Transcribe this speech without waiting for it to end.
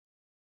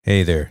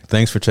Hey there.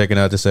 Thanks for checking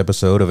out this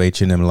episode of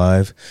H&M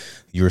Live.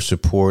 Your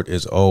support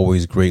is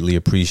always greatly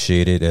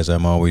appreciated as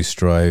I'm always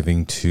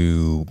striving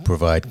to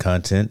provide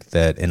content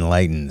that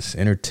enlightens,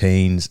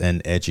 entertains,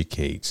 and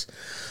educates.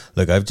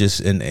 Look, I've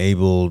just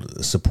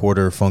enabled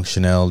supporter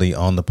functionality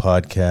on the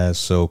podcast,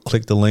 so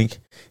click the link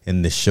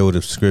in the show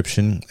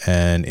description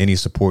and any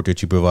support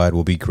that you provide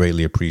will be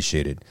greatly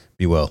appreciated.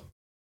 Be well.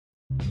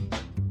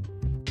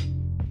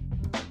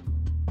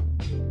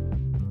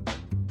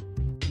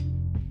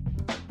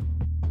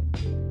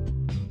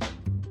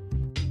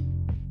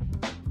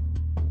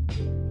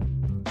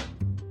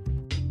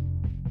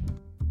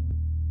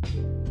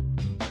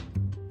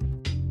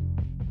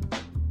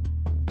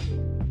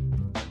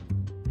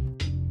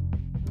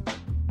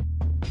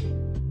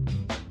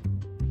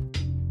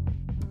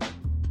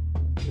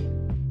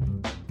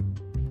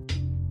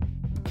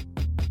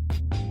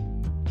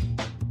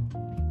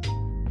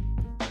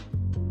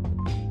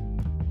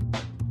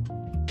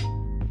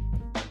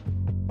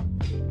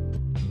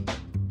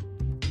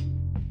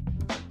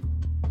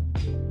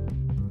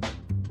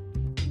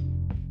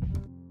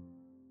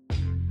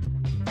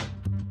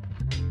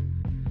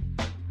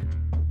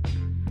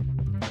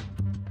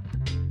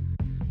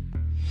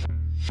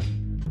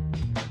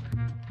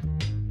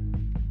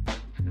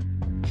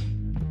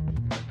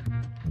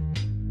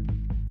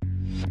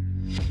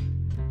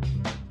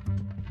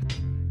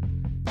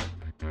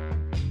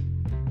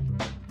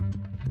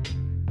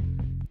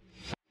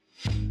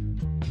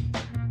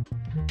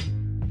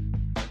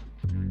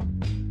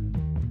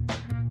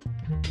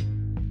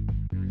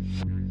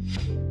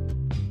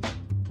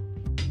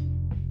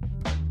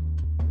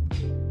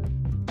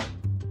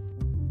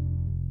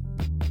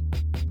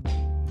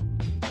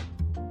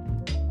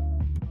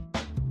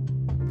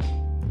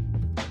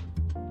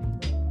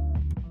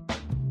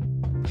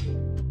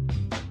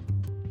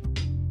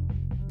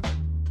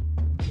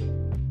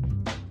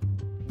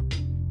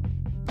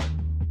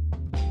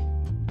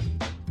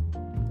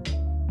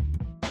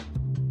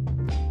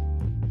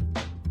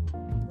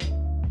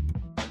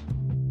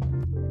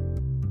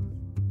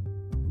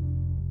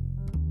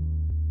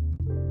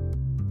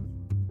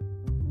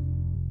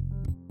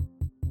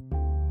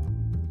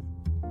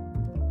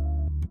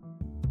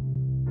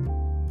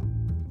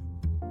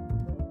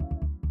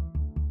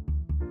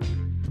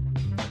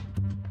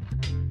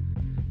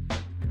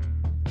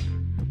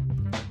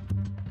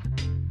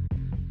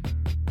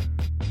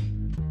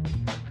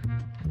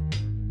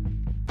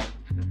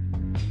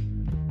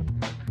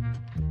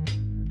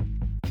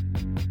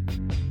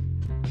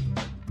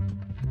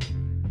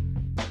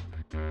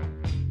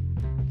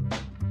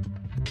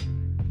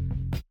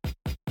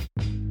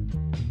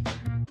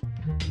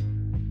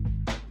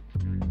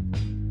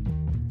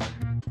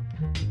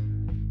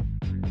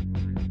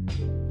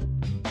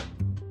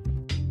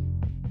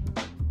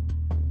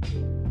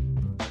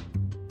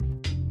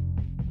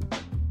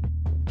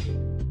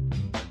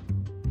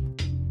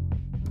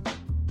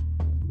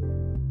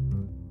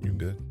 You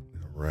good?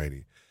 All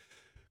righty.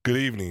 Good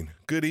evening.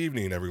 Good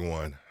evening,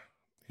 everyone.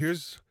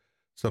 Here's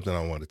something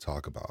I want to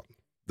talk about.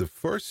 The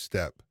first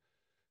step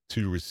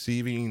to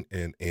receiving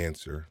an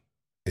answer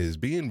is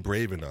being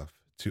brave enough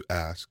to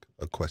ask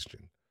a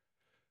question.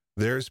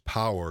 There's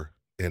power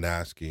in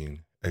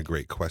asking a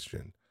great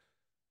question.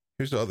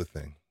 Here's the other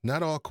thing.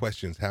 Not all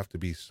questions have to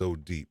be so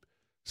deep.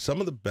 Some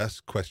of the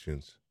best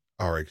questions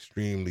are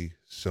extremely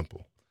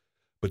simple,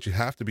 but you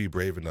have to be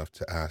brave enough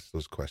to ask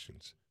those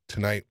questions.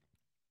 Tonight,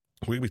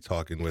 we're going to be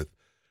talking with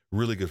a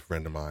really good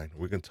friend of mine.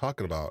 We're going to be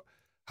talking about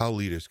how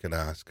leaders can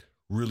ask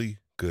really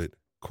good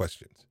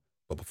questions.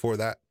 But before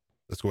that,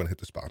 let's go ahead and hit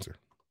the sponsor.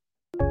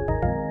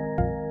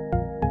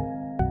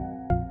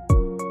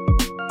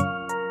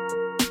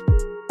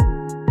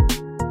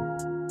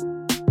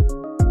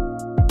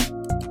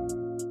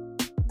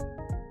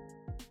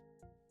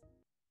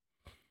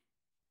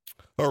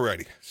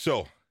 Alrighty,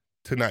 so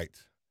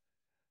tonight,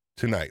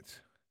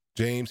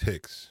 James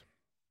Hicks,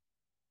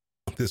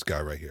 this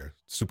guy right here,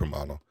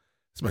 supermodel.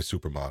 It's my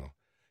supermodel.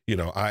 You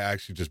know, I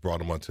actually just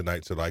brought him on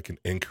tonight so that I can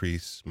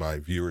increase my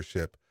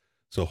viewership.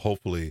 So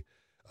hopefully,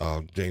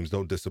 James,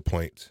 don't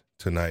disappoint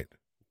tonight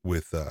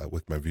with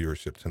my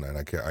viewership tonight.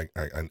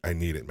 I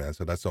need it, man.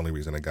 So that's the only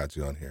reason I got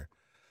you on here.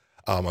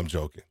 I'm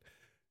joking.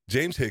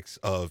 James Hicks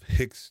of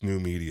Hicks New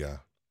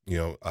Media,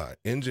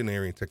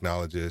 engineering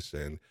technologist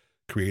and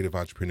creative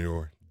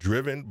entrepreneur,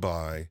 driven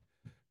by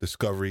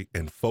discovery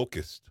and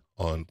focused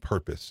on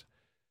purpose.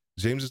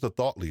 James is a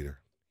thought leader.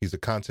 He's a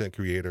content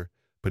creator,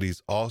 but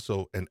he's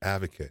also an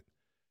advocate.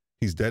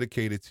 He's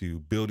dedicated to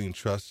building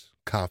trust,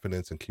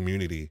 confidence, and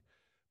community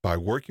by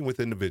working with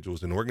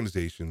individuals and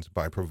organizations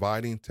by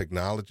providing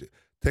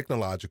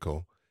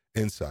technological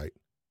insight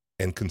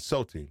and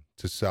consulting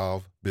to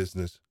solve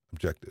business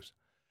objectives.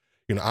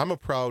 I'm a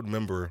proud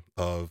member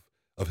of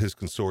his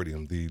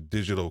consortium, the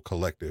Digital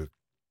Collective.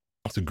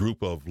 It's a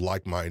group of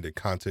like-minded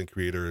content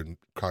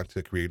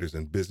creators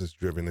and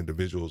business-driven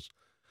individuals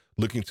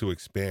looking to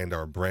expand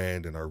our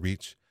brand and our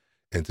reach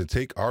and to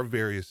take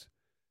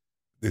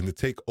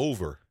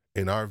over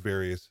in our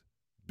various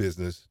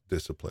business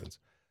disciplines.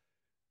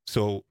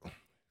 So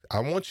I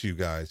want you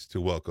guys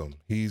to welcome.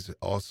 He's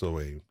also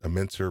a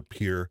mentor,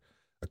 peer,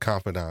 a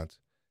confidant,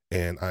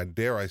 and I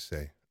dare I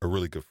say, a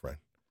really good friend.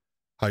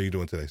 How you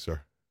doing today,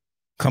 sir?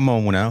 Come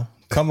on now.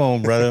 Come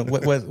on, brother.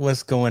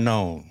 What's going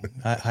on?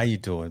 How you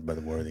doing,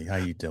 Brother Worthy? How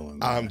you doing,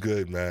 I'm man?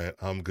 good, man.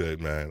 I'm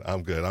good, man.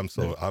 I'm good. I'm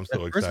so First of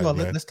all, excited,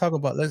 man. let's talk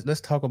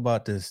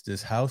about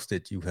this house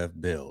that you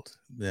have built.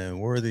 The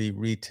Worthy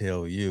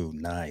Retail U.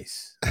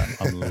 Nice.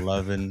 I'm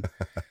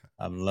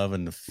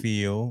loving the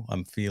feel.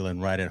 I'm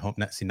feeling right at home.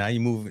 Now you're I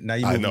moving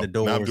the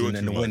know. Now I'm doors doing and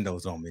too the much.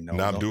 windows on me. Now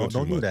No, I'm doing too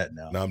don't do much. that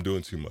now. Now I'm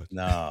doing too much.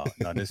 No,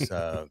 this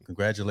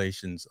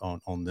congratulations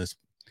on this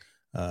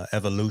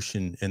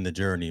evolution in the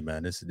journey,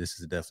 man. This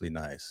is definitely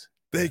nice.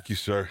 Yeah. Thank you,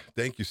 sir.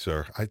 Thank you,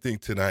 sir. I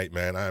think tonight,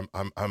 man,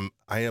 I'm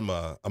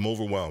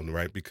overwhelmed,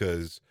 right?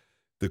 Because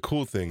the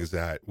cool thing is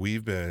that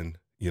we've been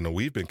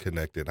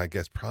connected, I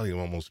guess probably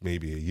almost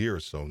maybe a year or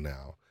so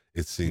now,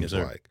 it Yes, seems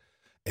sir. like.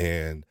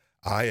 And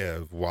I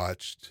have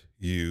watched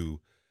you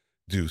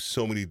do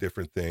so many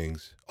different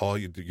things, all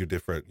your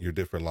different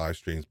live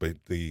streams, but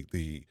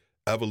the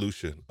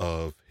evolution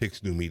of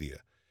Hicks New Media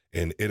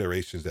and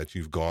iterations that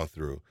you've gone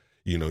through.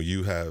 You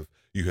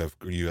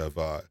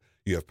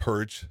have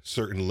purged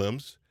certain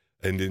limbs,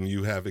 and then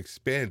you have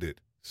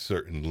expanded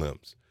certain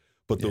limbs.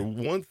 But the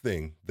Yeah. one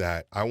thing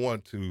that I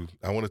want to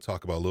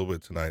talk about a little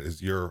bit tonight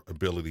is your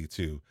ability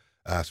to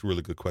ask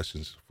really good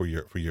questions for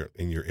your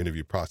in your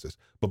interview process.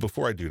 But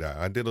before I do that,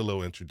 I did a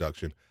little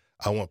introduction.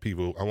 I want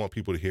people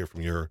to hear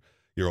from your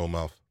own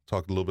mouth.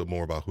 Talk a little bit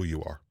more about who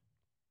you are.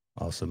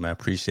 Awesome, man.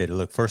 Appreciate it.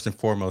 Look, first and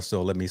foremost,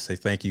 so let me say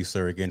thank you,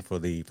 sir, again for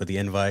the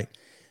invite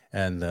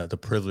and the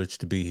privilege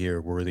to be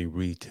here, Worthy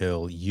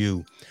Retail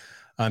U.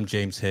 I'm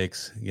James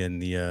Hicks, again,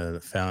 the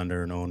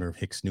founder and owner of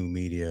Hicks New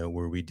Media,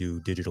 where we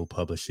do digital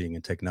publishing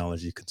and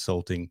technology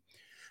consulting.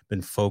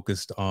 Been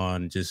focused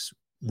on just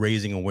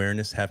raising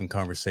awareness, having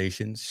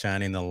conversations,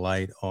 shining the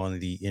light on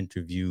the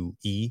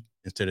interviewee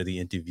instead of the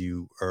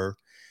interviewer.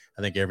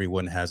 I think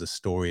everyone has a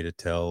story to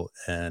tell,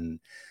 and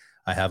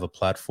I have a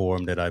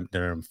platform that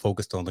I'm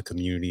focused on the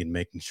community and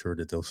making sure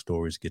that those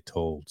stories get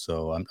told.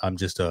 So I'm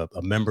just a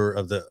member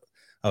of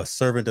a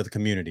servant of the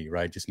community,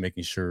 right? Just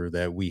making sure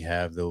that we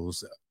have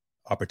those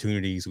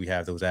opportunities, we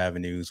have those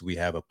avenues, we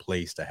have a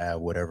place to have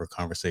whatever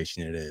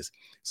conversation it is.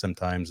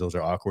 Sometimes those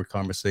are awkward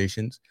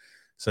conversations.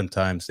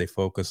 Sometimes they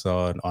focus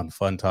on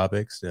fun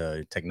topics,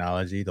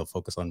 technology. They'll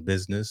focus on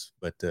business,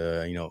 but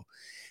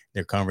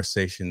they're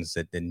conversations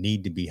that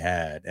need to be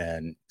had.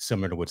 And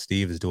similar to what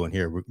Steve is doing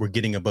here, we're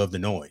getting above the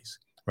noise,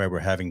 right? We're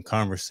having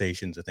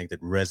conversations, I think,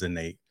 that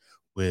resonate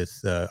with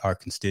our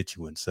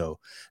constituents. So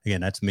again,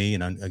 that's me.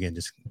 And I'm, again,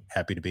 just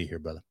happy to be here,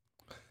 brother.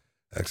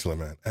 Excellent,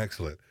 man.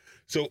 Excellent.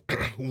 So,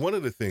 one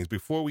of the things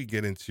before we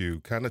get into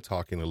kind of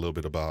talking a little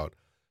bit about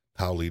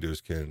how leaders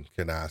can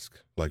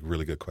ask like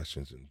really good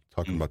questions and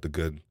talking Mm. about the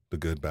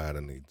good, bad,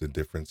 and the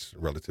difference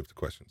relative to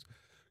questions.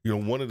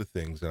 One of the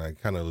things, and I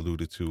kind of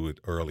alluded to it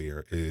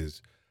earlier,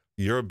 is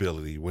your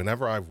ability.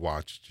 Whenever I've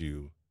watched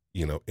you,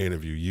 you've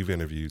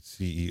interviewed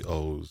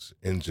CEOs,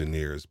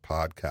 engineers,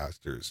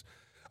 podcasters,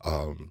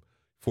 um,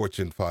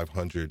 Fortune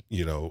 500,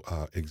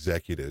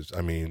 executives.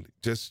 I mean,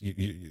 just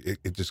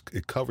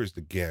it covers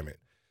the gamut.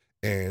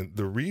 And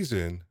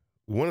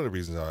one of the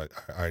reasons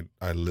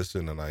I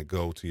listen and I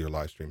go to your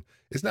live stream,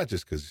 it's not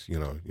just because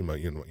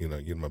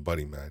you're my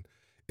buddy, man.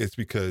 It's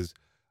because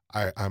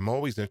I'm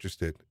always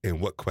interested in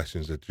what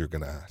questions that you're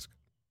going to ask.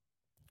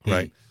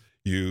 Right?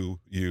 Mm.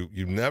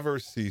 You never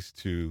cease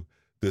to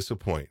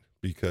disappoint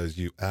because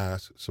you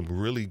ask some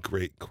really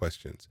great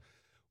questions.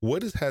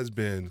 Has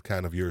been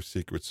kind of your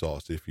secret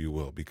sauce, if you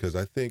will? Because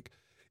I think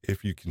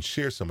if you can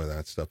share some of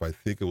that stuff, I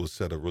think it will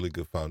set a really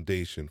good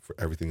foundation for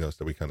everything else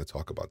that we kind of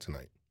talk about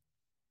tonight.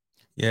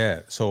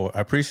 Yeah, so I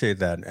appreciate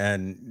that.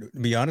 And to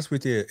be honest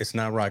with you, it's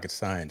not rocket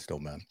science, though,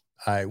 man.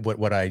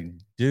 What I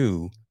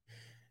do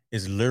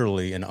is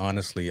literally and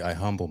honestly, I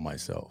humble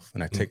myself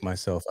and I Mm, take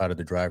myself out of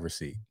the driver's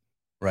seat,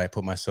 right? I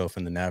put myself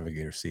in the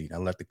navigator seat. I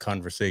let the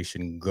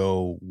conversation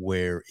go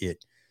where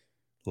it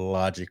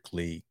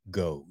logically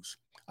goes.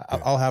 yeah.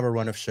 I'll have a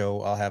run of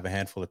show. I'll have a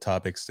handful of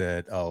topics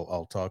that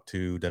I'll talk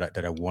to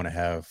that I want to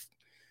have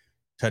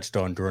touched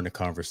on during the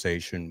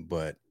conversation.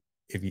 But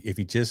if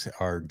you just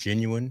are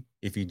genuine,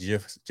 if you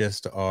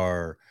just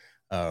are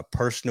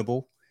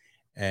personable,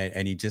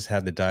 and you just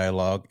have the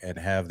dialogue and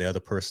have the other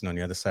person on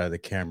the other side of the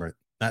camera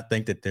not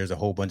think that there's a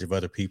whole bunch of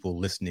other people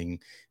listening,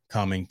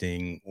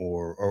 commenting,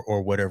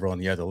 or whatever on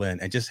the other end,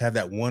 and just have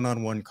that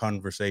one-on-one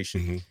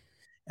conversation. Hmm.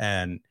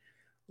 And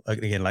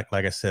again, like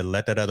I said,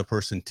 let that other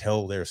person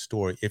tell their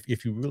story.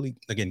 If you really,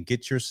 again,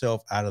 get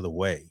yourself out of the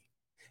way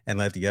and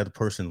let the other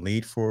person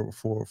lead for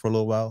a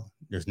little while,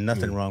 there's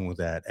nothing Mm. wrong with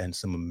that. And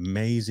some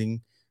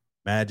amazing,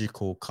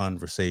 magical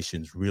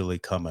conversations really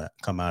come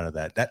out of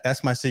that.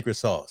 That's my secret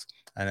sauce.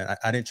 And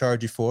I didn't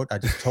charge you for it. I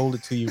just told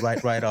it to you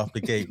right off the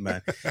gate,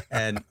 man.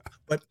 And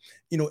but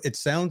it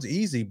sounds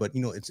easy, but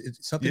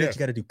it's something that Yeah. you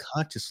got to do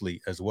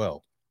consciously as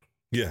well,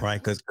 Yeah. right?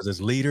 Because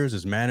as leaders,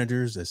 as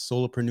managers, as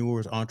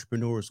solopreneurs,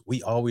 entrepreneurs,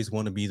 we always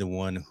want to be the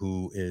one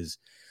who is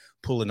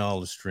pulling all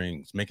the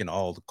strings, making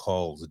all the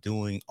calls,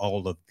 doing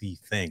all of the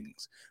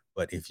things.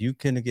 But if you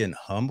can again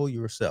humble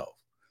yourself,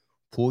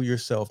 pull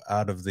yourself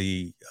out of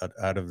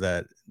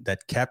that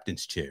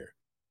captain's chair,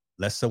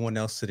 let someone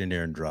else sit in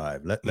there and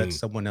drive. Let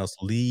someone else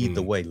lead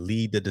the way,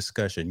 lead the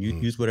discussion.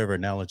 Use whatever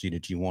analogy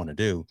that you want to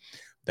do.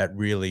 That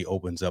really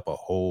opens up a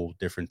whole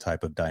different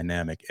type of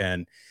dynamic,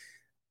 and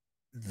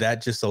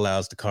that just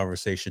allows the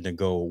conversation to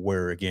go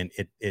where again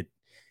it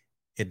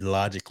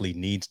logically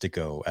needs to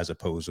go, as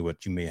opposed to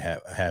what you may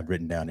have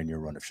written down in your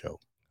run of show.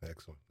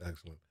 Excellent.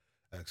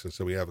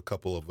 So we have a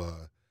couple of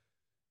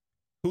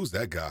who's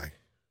that guy?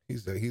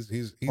 He's in the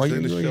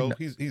show.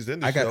 He's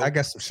in the show. I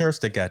got some shirts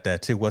that got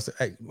that too. Well,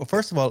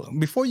 first of all,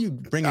 before you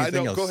bring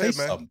anything else, go ahead,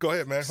 man. Go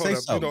ahead, man. Hold up.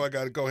 Something. You know I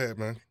got it. Go ahead,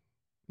 man.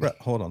 Right,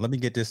 hold on. Let me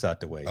get this out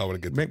the way. I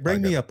want to get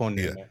bring me up on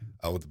there. Yeah,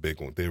 I want the big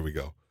one. There we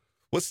go.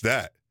 What's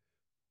that?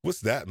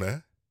 What's that,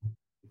 man?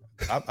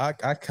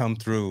 I come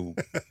through,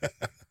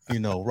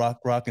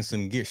 rocking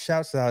some gear.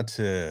 Shouts out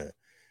to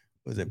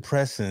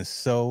Preston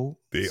So,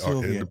 they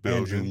Sylvia, are in the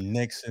building. Andrew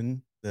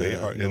Nixon. They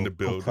are in the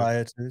building.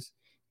 Proprietors.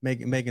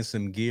 Making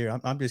some gear.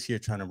 I'm just here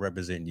trying to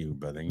represent you,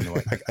 brother.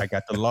 I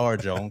got the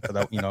large on because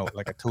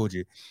like I told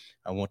you,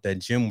 I want that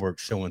gym work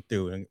showing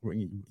through. And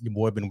your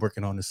boy been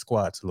working on the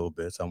squats a little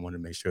bit, so I want to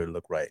make sure it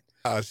look right.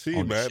 I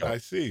see, man. I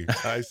see.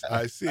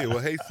 I see. Well,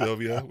 hey,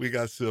 Sylvia. We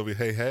got Sylvia.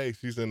 Hey,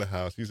 she's in the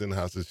house. She's in the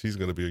house, and she's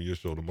going to be on your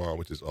show tomorrow,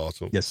 which is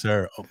awesome. Yes,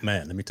 sir. Oh,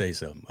 man, let me tell you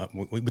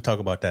something. We talk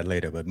about that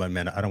later, but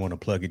man, I don't want to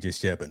plug it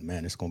just yet. But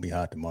man, it's going to be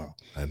hot tomorrow.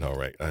 I know,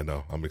 right? I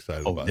know. I'm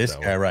excited about this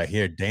that guy one. right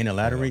here, Dana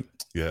Lattery.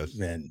 Yes,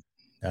 man.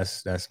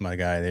 That's my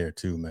guy there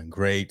too, man.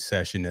 Great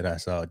session that I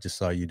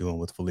saw you doing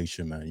with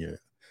Felicia, man.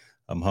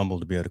 I'm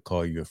humbled to be able to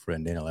call you a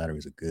friend. Dana Lattery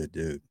is a good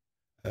dude.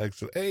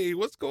 Excellent. Hey,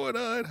 what's going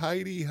on,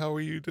 Heidi? How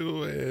are you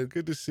doing?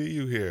 Good to see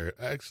you here.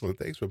 Excellent.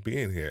 Thanks for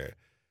being here.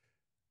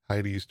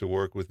 Heidi used to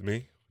work with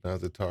me when I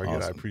was at Target.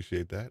 Awesome. I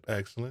appreciate that.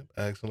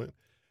 Excellent.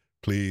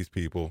 Please,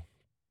 people,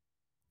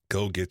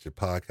 go get your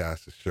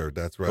podcaster shirt.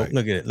 That's right. Oh,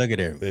 look at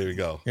it. There we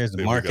go. There's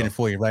the marketing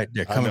for you right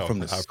there, coming from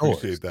the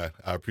source.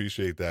 I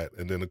appreciate that.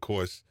 And then, of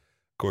course,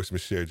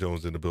 Miss Cher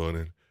Jones in the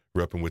building,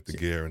 repping with the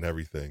gear and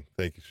everything.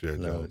 Thank you, Cher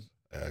Jones.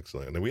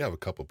 Excellent. And then we have a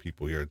couple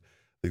people here. I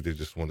think they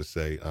just want to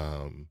say,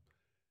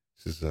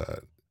 it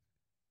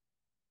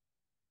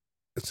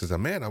says,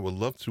 man, I would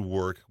love to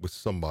work with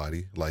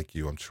somebody like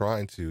you. I'm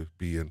trying to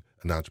be an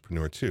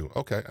entrepreneur too.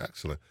 Okay,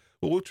 excellent.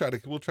 Well, we'll try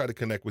to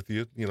connect with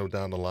you,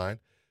 down the line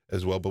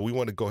as well. But we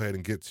want to go ahead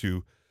and get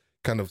to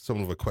kind of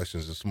some of the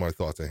questions and some of our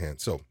thoughts at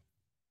hand. So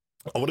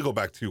I want to go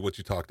back to what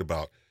you talked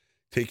about,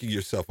 taking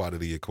yourself out of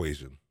the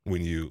equation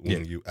when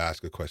you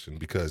ask a question,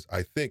 because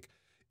I think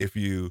if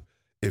you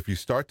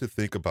start to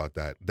think about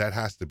that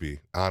has to be,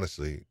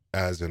 honestly,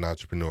 as an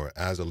entrepreneur,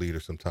 as a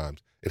leader,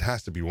 sometimes it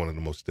has to be one of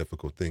the most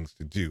difficult things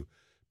to do,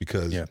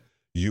 because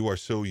you are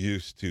so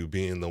used to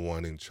being the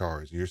one in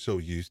charge. You're so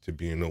used to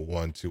being the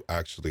one to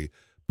actually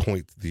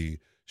point the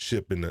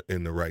ship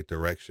in the right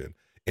direction.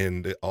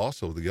 And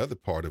also the other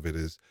part of it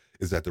is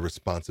that the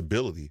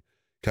responsibility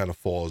kind of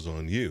falls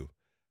on you.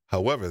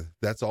 However,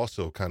 that's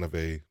also kind of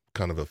a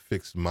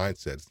fixed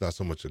mindset. It's not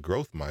so much a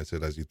growth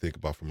mindset as you think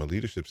about from a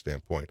leadership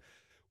standpoint.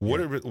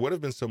 What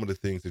have been some of the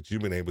things that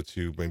you've been able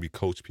to maybe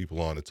coach people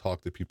on and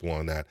talk to people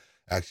on that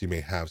actually may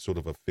have sort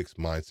of a fixed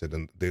mindset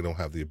and they don't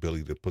have the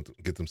ability to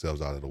get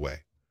themselves out of the way?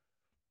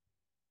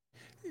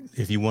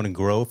 If you want to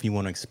grow, if you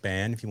want to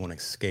expand, if you want to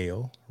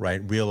scale,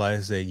 right,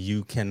 realize that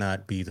you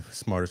cannot be the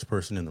smartest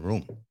person in the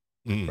room.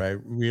 Right.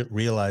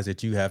 Realize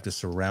that you have to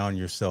surround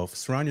yourself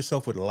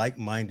with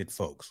like-minded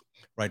folks,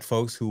 right?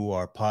 Folks who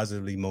are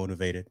positively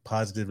motivated,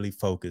 positively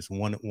focused,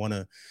 want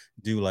to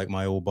do like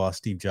my old boss,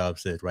 Steve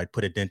Jobs, said, right?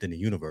 Put a dent in the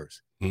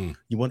universe. You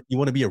want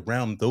to be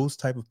around those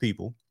type of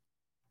people.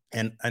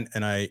 And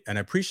I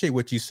appreciate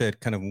what you said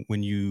kind of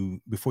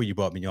before you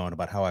brought me on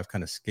about how I've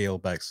kind of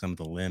scaled back some of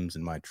the limbs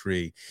in my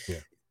tree.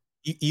 Yeah.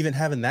 Even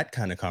having that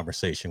kind of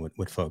conversation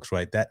with folks,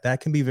 right? That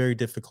can be very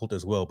difficult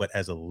as well. But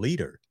as a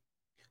leader,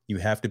 you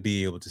have to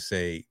be able to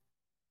say,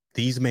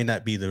 these may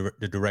not be the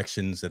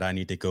directions that I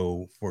need to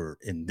go for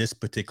in this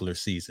particular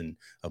season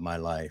of my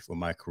life or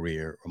my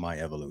career or my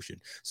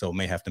evolution. So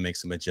may have to make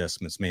some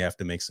adjustments, may have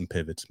to make some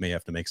pivots, may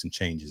have to make some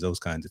changes, those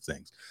kinds of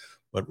things.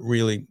 But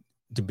really,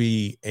 to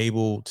be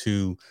able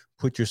to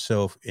put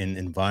yourself in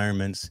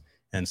environments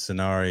and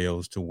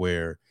scenarios to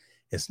where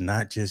it's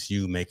not just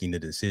you making the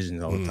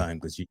decisions all the time,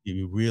 because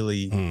you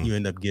really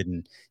end up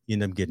getting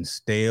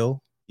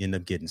stale. You end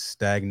up getting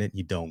stagnant.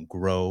 You don't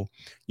grow.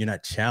 You're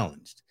not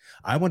challenged.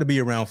 I want to be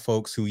around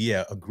folks who,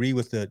 agree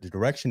with the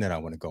direction that I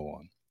want to go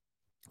on,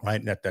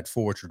 right? That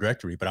forward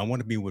trajectory. But I want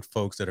to be with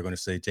folks that are going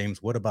to say,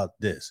 James, what about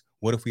this?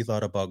 What if we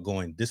thought about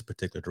going this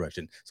particular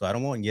direction? So I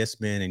don't want yes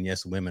men and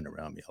yes women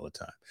around me all the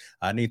time.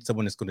 I need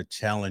someone that's going to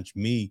challenge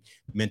me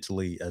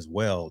mentally as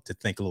well to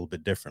think a little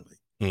bit differently.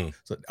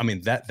 So, I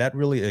mean, that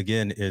really,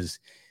 again,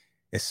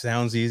 it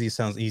sounds easy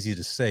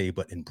to say,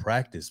 but in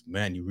practice,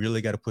 man, you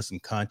really got to put some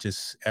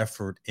conscious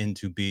effort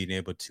into being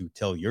able to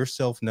tell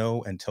yourself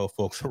no and tell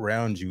folks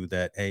around you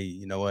that, hey,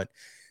 you know what,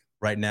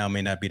 right now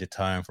may not be the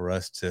time for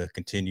us to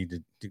continue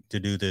to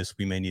do this.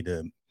 We may need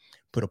to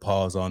put a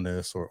pause on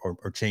this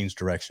or change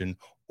direction,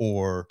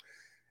 or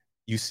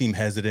you seem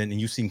hesitant and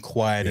you seem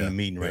quiet in the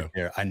meeting right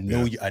there. I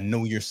know I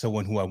know you're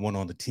someone who I want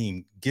on the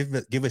team. Give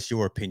us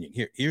your opinion.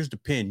 Here's the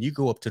pen. You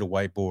go up to the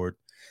whiteboard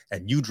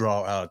and you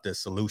draw out the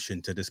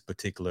solution to this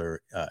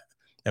particular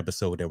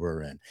episode that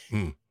we're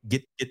in.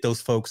 Get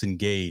those folks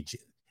engaged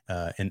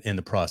in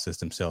the process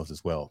themselves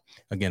as well.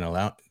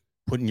 Again,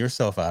 putting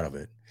yourself out of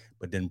it,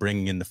 but then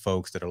bringing in the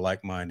folks that are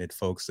like-minded,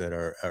 folks that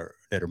are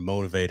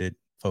motivated,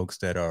 folks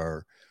that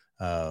are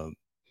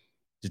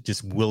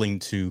just willing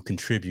to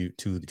contribute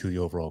to the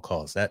overall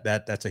cause.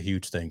 That's a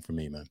huge thing for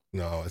me, man.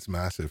 No, it's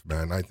massive,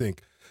 man. I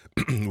think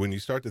when you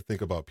start to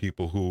think about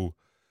people who,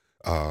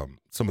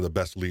 some of the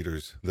best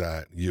leaders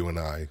that you and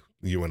I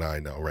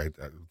know, right?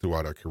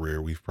 Throughout our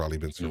career, we've probably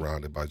been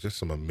surrounded by just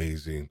some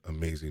amazing,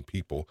 amazing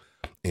people.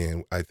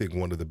 And I think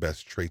one of the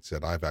best traits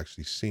that I've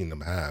actually seen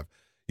them have,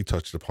 you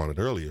touched upon it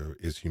earlier,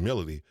 is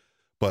humility.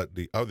 But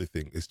the other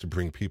thing is to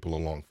bring people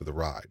along for the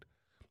ride.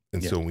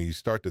 And so when you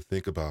start to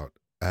think about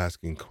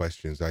asking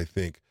questions, I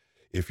think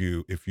if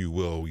you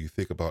will, you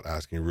think about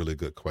asking really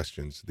good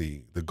questions.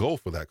 The goal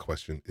for that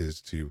question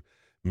is to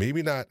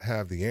maybe not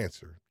have the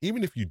answer.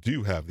 Even if you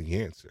do have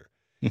the answer,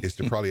 is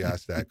to probably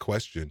ask that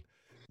question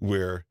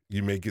where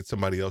you may get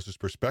somebody else's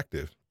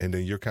perspective, and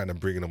then you're kind of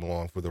bringing them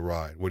along for the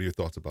ride. What are your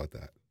thoughts about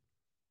that?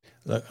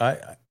 Look,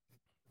 a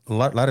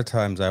lot of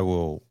times I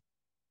will.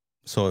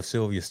 So if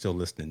Sylvia's still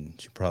listening,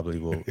 she probably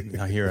will.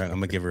 I'm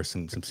gonna give her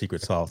some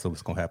secret sauce of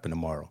what's gonna happen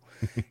tomorrow,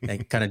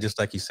 and kind of just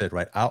like you said,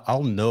 right?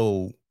 I'll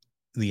know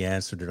the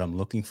answer that I'm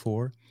looking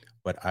for,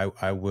 but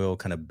I will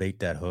kind of bait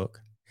that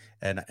hook,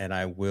 and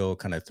I will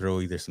kind of throw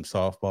either some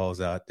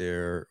softballs out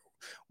there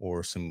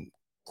or some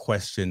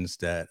questions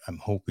that I'm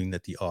hoping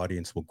that the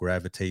audience will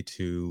gravitate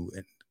to,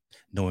 and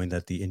knowing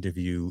that the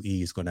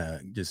interviewee is going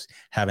to just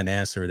have an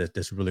answer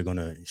that's really going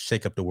to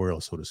shake up the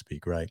world, so to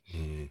speak, right?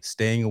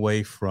 Staying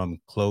away from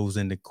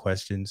closed-ended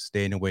questions,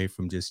 staying away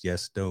from just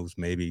yes, no's,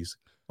 maybes,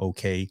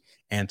 okay,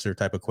 answer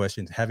type of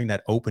questions, having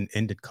that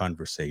open-ended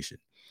conversation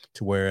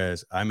to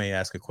whereas I may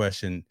ask a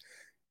question,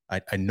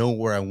 I know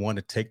where I want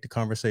to take the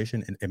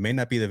conversation, and it may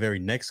not be the very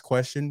next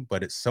question,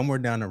 but it's somewhere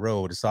down the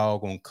road. It's all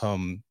going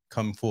to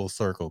come full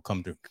circle,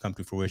 come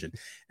to fruition.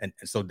 And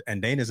so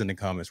Dana's in the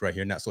comments right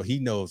here now, so he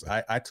knows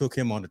I took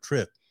him on a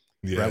trip.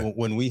 Right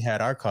when we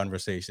had our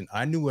conversation,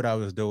 I knew what I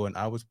was doing.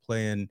 I was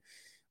playing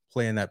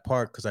that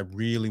part because I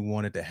really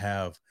wanted to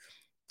have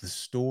the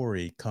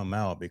story come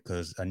out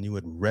because I knew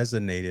it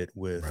resonated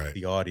with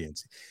the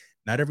audience.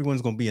 Not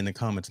everyone's going to be in the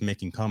comments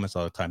making comments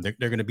all the time. They're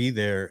going to be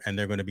there and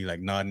they're going to be like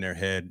nodding their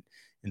head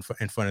in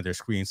front of their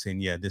screen saying,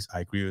 yeah,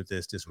 I agree with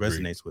this. This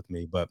resonates with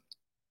me. But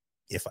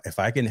if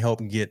I can help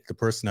get the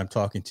person I'm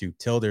talking to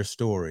tell their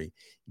story,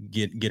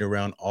 get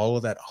around all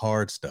of that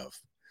hard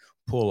stuff,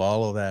 pull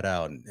all of that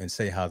out and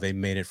say how they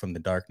made it from the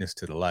darkness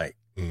to the light.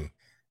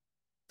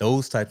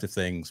 Those types of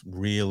things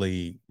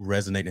really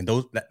resonate. And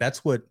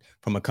that's what,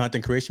 from a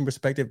content creation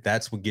perspective,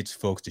 that's what gets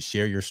folks to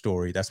share your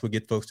story. That's what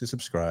gets folks to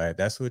subscribe.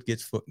 That's what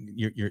gets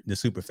the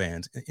super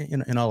fans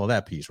and all of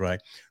that piece, right?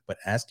 But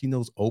asking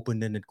those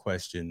open-ended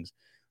questions,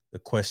 the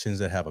questions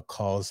that have a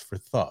cause for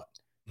thought,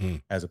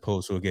 as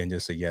opposed to, again,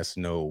 just a yes,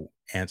 no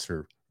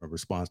answer or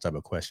response type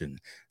of question.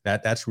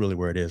 That's really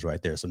where it is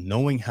right there. So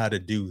knowing how to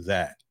do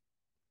that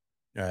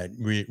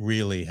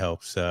really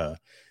helps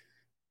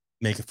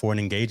make it for an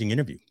engaging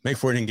interview, make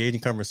for an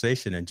engaging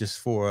conversation, and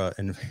just for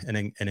an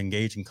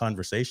engaging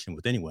conversation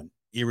with anyone,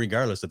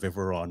 irregardless of if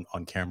we're on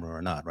camera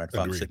or not, right? If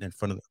I'm sitting in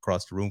front of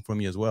across the room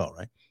from you as well,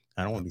 right?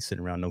 I don't want to be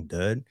sitting around no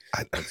dud.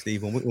 Like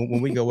Steve,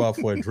 when we go out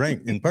for a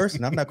drink in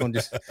person, I'm not going to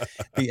just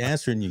be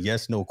answering you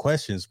yes, no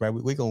questions, right?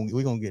 We're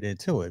gonna get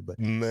into it, but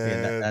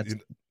man, I'm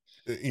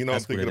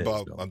thinking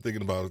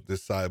about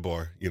this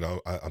sidebar.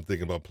 I'm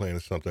thinking about planning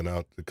something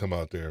out to come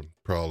out there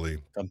probably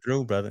come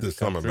through, brother, this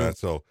summer, man.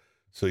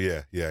 So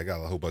yeah, I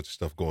got a whole bunch of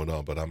stuff going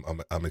on, but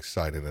I'm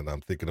excited and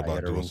I'm thinking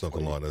about doing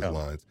something along those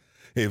lines.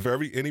 Hey, if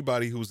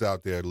anybody who's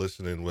out there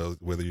listening,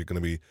 whether you're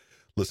going to be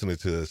listening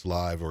to this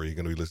live or you're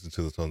going to be listening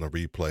to this on the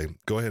replay,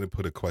 go ahead and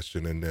put a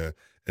question in there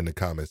in the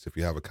comments. If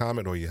you have a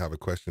comment or you have a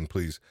question,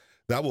 please,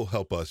 that will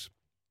help us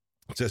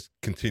just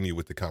continue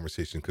with the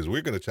conversation because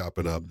we're going to chop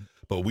it up,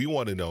 but we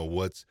want to know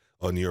what's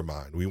on your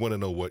mind. We want to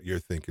know what you're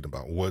thinking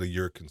about. What are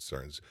your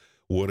concerns?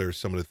 What are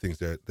some of the things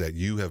that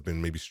you have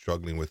been maybe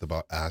struggling with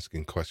about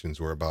asking questions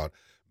or about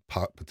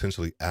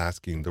potentially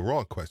asking the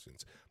wrong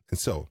questions? And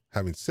so,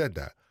 having said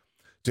that,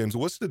 James,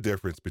 what's the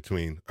difference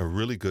between a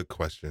really good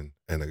question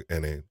and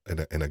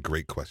a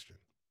great question?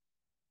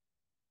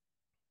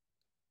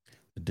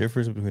 The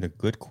difference between a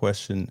good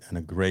question and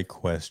a great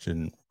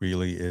question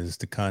really is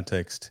the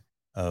context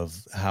of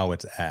how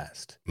it's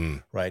asked,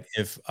 right?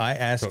 If I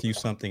ask you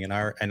something and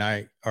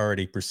I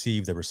already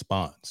perceive the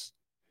response,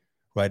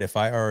 right? If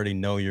I already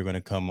know you're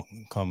going to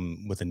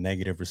come with a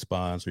negative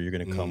response or you're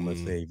going to come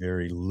with a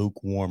very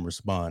lukewarm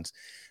response,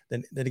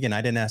 then again,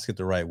 I didn't ask it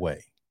the right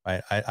way.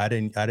 I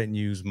didn't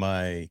use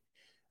my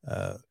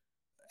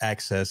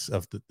access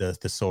of the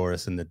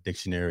thesaurus and the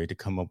dictionary to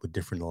come up with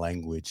different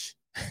language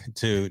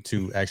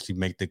to actually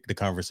make the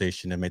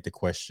conversation and make the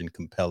question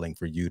compelling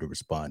for you to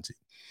respond to.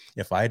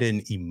 If I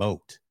didn't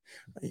emote,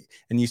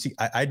 and you see,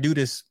 I do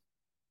this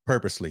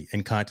purposely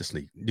and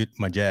consciously,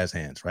 my jazz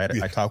hands, right?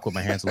 I talk with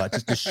my hands a lot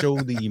just to show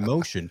the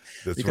emotion.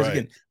 That's because right.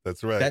 Again,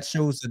 that's right. That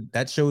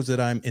shows that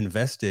I'm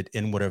invested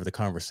in whatever the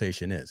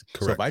conversation is.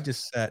 Correct. So if I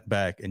just sat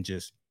back and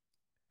just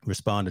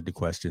responded to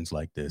questions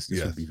like this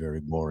would be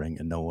very boring,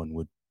 and no one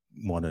would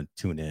want to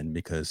tune in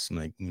because,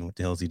 like, what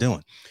the hell is he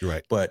doing?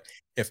 Right. But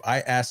if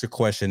I ask a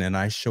question and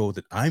I show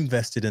that I'm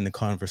vested in the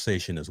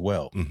conversation as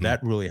well,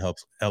 that really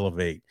helps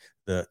elevate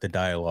the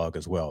dialogue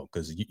as well,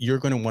 because you're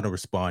going to want to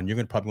respond. You're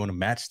going to probably want to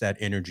match that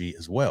energy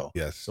as well.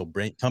 Yes. So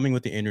coming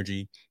with the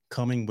energy,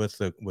 coming with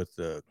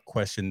the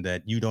question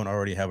that you don't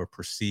already have a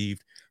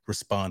perceived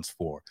response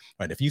for.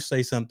 Right? If you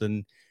say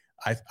something,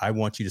 I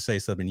want you to say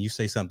something. You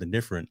say something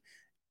different,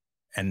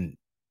 and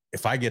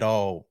if I get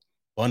all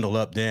bundle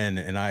up then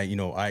and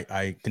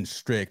I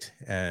constrict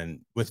and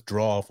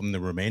withdraw from the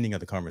remaining of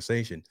the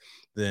conversation,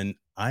 then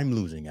I'm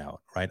losing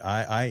out, right?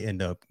 I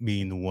end up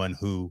being the one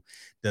who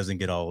doesn't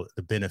get all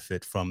the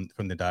benefit from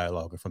the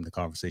dialogue or from the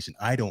conversation.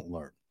 I don't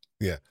learn.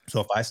 Yeah. So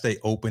if I stay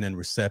open and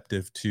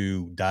receptive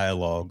to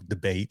dialogue,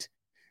 debate,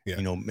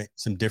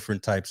 some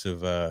different types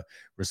of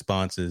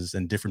responses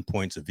and different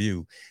points of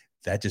view,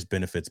 that just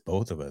benefits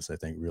both of us, I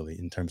think, really,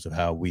 in terms of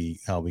how we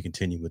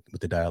continue with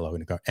the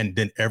dialogue. And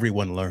then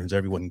everyone learns,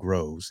 everyone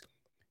grows,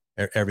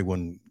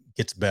 everyone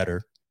gets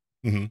better,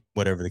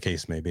 whatever the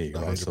case may be.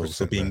 Right?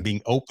 So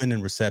being open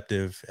and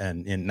receptive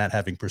and not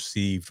having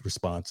perceived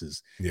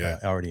responses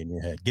already in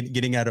your head.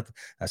 Getting out of,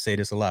 I say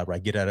this a lot,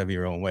 right? Get out of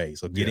your own way.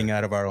 So getting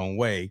out of our own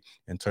way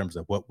in terms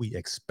of what we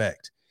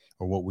expect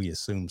or what we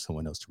assume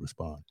someone else to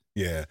respond.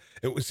 Yeah,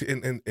 it was,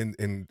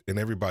 and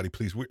everybody,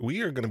 please,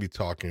 we are going to be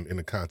talking in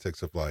the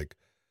context of, like,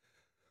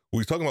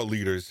 we're talking about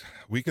leaders.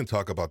 We can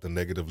talk about the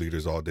negative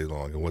leaders all day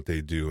long and what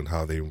they do and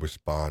how they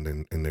respond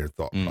in their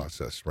thought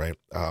process, right?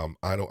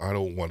 I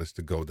don't want us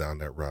to go down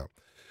that route.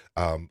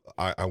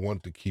 I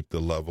want to keep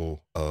the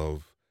level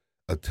of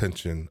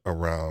attention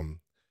around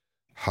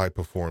high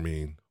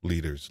performing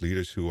leaders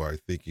who are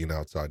thinking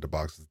outside the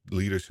box,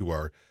 leaders who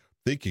are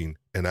thinking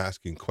and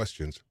asking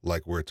questions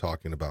like we're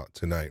talking about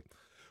tonight.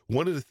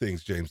 One of the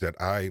things, James, that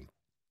I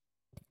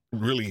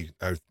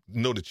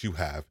know that you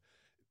have,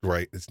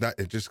 right?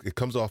 It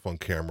comes off on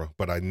camera,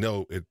 but I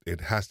know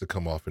it has to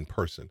come off in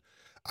person.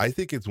 I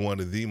think it's one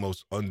of the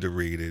most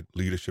underrated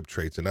leadership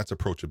traits, and that's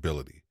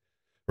approachability,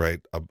 right?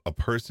 A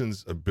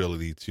person's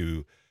ability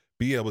to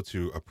be able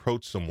to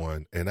approach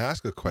someone and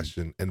ask a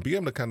question and be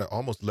able to kind of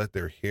almost let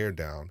their hair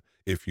down,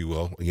 if you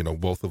will.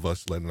 Both of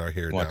us letting our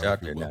hair down. Watch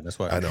out there now. That's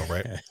why I know,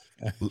 right?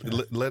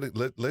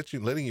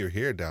 letting your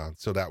hair down,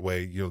 so that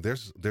way,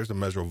 there's a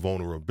measure of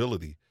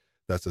vulnerability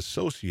that's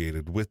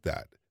associated with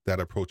that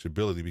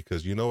approachability.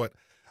 Because you know what,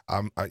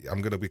 I'm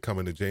going to be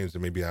coming to James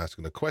and maybe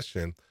asking a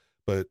question,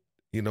 but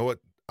you know what,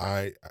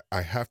 I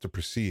have to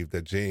perceive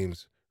that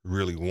James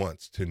really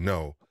wants to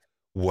know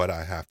what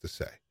I have to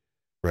say,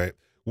 right?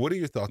 What are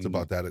your thoughts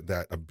about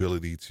that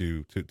ability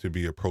to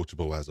be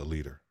approachable as a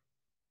leader?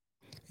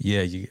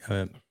 Yeah,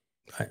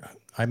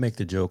 I make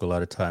the joke a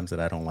lot of times that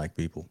I don't like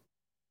people.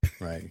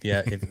 Right.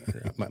 Yeah.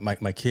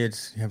 My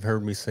kids have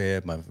heard me say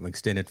it. My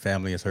extended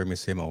family has heard me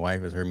say it. My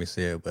wife has heard me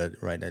say it. But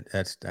right,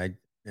 that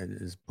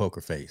is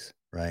poker face.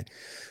 Right.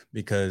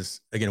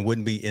 Because again,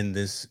 wouldn't be in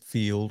this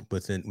field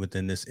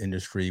within this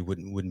industry.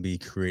 Wouldn't be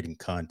creating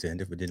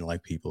content if it didn't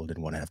like people,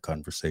 didn't want to have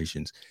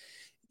conversations.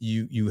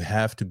 You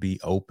have to be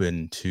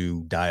open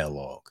to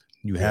dialogue.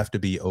 You have to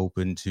be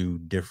open to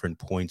different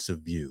points of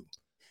view.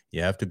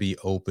 You have to be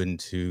open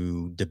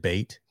to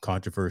debate,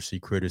 controversy,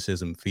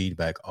 criticism,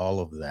 feedback, all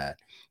of that.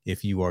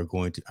 If you are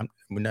going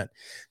to,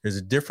 there's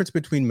a difference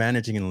between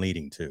managing and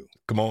leading too.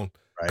 Come on.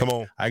 Right? Come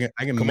on. I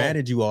can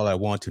manage you all I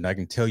want to, and I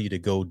can tell you to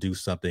go do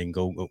something,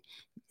 go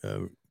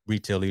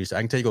retail leaders. I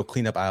can tell you go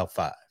clean up aisle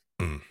 5,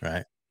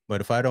 right? But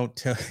if I don't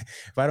tell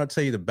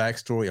you the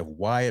backstory of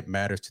why it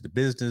matters to the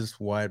business,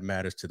 why it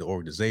matters to the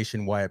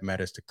organization, why it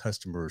matters to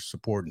customer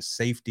support and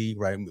safety,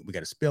 right? We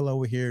got a spill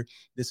over here.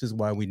 This is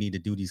why we need to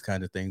do these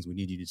kind of things. We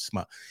need you to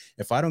smile.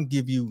 If I don't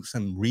give you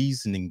some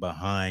reasoning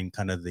behind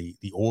kind of the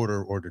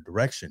order or the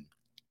direction,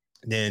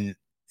 then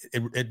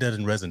it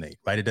doesn't resonate,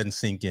 right? It doesn't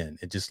sink in.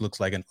 It just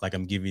looks like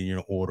I'm giving you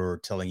an order or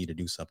telling you to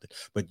do something,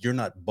 but you're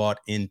not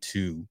bought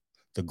into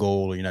the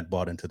goal, or you're not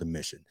bought into the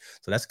mission.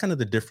 So that's kind of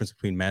the difference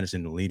between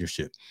management and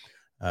leadership.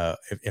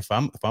 If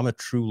I'm a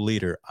true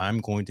leader, I'm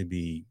going to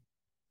be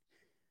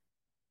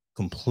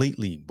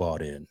completely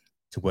bought in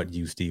to what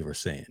you, Steve, are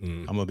saying.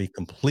 I'm going to be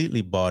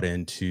completely bought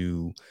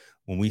into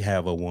when we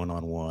have a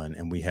one-on-one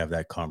and we have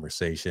that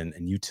conversation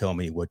and you tell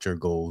me what your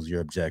goals,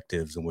 your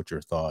objectives, and what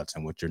your thoughts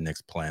and what your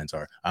next plans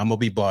are. I'm going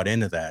to be bought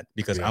into that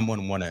because I'm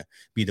going to want to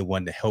be the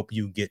one to help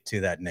you get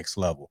to that next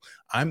level.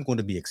 I'm going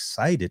to be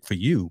excited for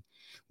you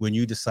when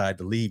you decide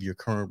to leave your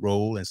current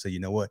role and say, you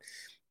know what,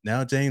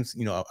 now, James,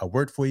 I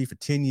worked for you for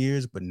 10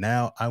 years, but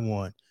now I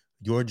want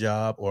your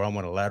job, or I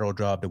want a lateral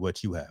job to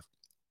what you have.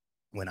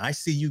 when I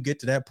see you get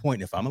to that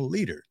point, if I'm a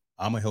leader,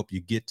 I'm gonna help you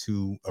get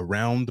to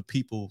around the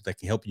people that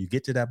can help you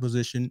get to that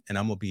position, and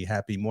I'm gonna be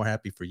happy, more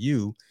happy for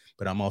you,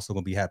 but I'm also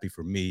gonna be happy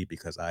for me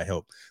because I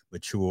help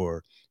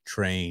mature,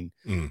 train,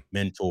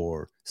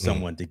 mentor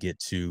someone to get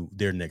to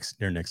their next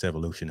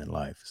evolution in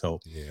life. So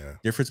Yeah.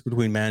 difference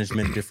between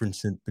management,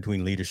 difference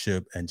between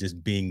leadership, and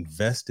just being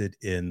vested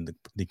in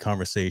the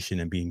conversation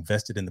and being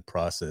vested in the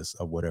process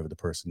of whatever the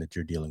person that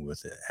you're dealing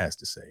with has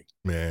to say.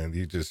 Man,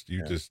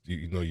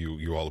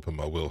 you all up in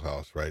my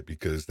wheelhouse, right?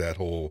 Because that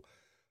whole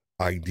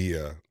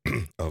idea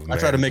of I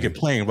try to make it managing.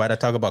 plain, right? I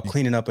talk about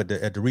cleaning up at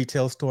the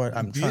retail store.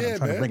 I'm trying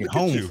to Man, bring it look at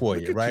home you. for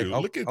Look you, at right? you.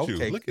 Look at you.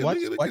 Okay, Look watch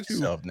at you.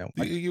 yourself now.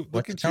 You look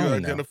Watch your at you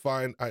tone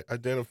now.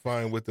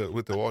 identifying with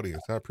the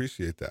audience. I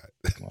appreciate that.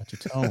 Watch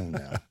your tone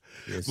now.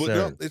 Yes, Well, sir.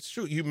 no, it's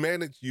true. You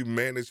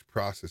manage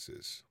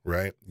processes,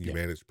 right? You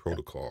manage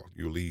protocol.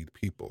 You lead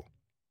people,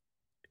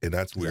 and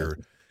that's where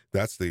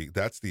Exactly.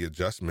 that's the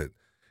adjustment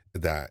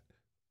that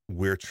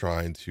we're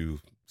trying to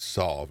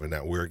solve, and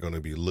that we're going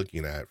to be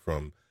looking at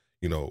from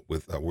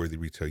with Worthy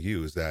Retail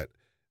U, is that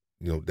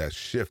that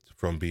shift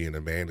from being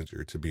a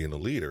manager to being a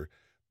leader.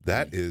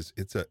 That is,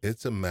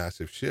 it's a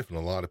massive shift, and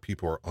a lot of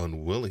people are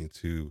unwilling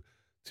to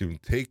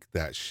take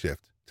that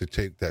shift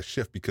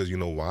because you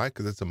know why?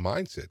 Because it's a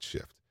mindset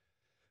shift.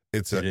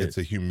 It's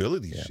a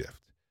humility shift.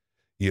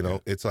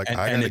 It's like I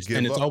got to give up.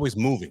 And it's always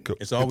moving.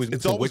 It's always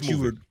it's so always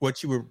moving.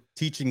 what you were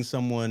teaching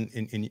someone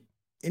in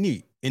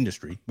any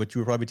industry, what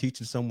you were probably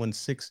teaching someone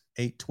 6,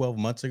 8, 12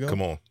 months ago.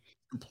 Come on.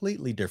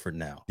 Completely different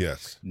now.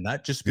 Yes.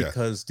 Not just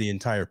because the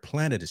entire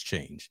planet has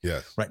changed.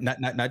 Yes. Right.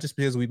 Not just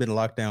because we've been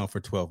locked down for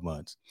 12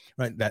 months.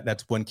 Right.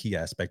 That's one key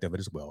aspect of it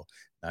as well.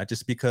 Not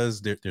just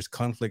because there's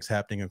conflicts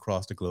happening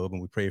across the globe,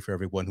 and we pray for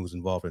everyone who's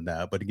involved in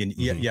that. But again,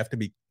 you have to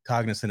be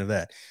cognizant of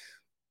that.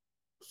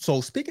 So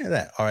speaking of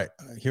that, all right,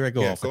 here I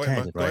go off a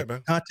tangent, right?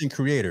 Content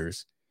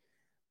creators,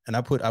 and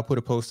I put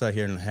a post out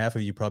here, and half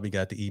of you probably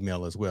got the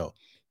email as well.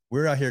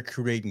 We're out here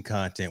creating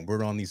content.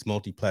 We're on these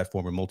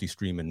multi-platform and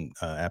multi-streaming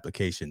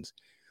applications.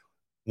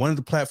 One of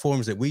the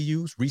platforms that we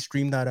use,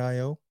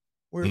 Restream.io,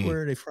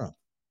 where are they from?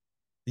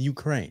 The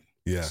Ukraine.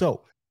 Yeah.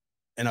 So,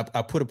 and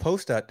I put a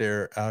post out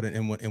there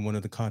in one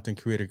of the content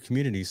creator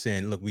communities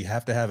saying, look, we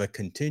have to have a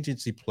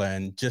contingency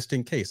plan just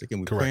in case. Again,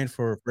 we're praying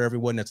for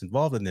everyone that's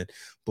involved in it,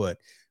 but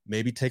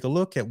maybe take a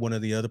look at one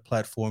of the other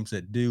platforms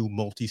that do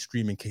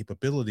multi-streaming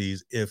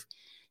capabilities if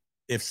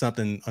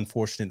something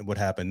unfortunate would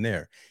happen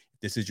there.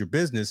 This is your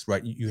business,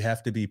 right? You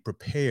have to be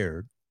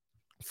prepared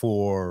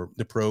for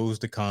the pros,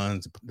 the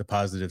cons, the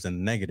positives, and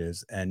the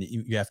negatives, and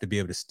you have to be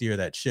able to steer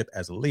that ship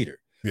as a leader.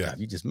 Yeah, now, if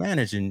you just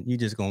manage and you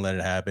just gonna let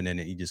it happen,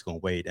 and you just gonna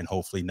wait, and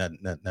hopefully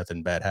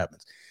nothing bad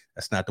happens.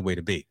 That's not the way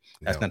to be.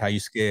 That's not how you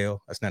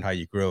scale. That's not how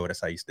you grow.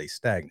 That's how you stay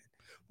stagnant.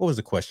 What was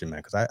the question, man?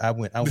 Because I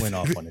went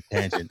off on a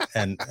tangent,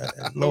 and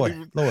Lord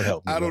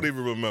help me. I don't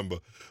even remember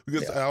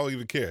because I don't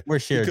even care.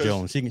 Where's Cher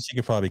Jones? She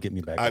can probably get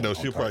me back. I know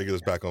she'll probably get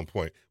us back on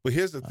point. But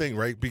here's the thing,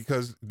 right?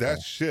 Because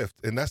that shift,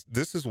 and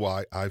this is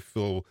why I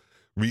feel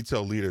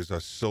retail leaders are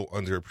so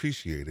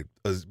underappreciated,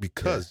 is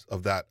because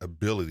of that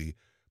ability,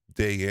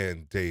 day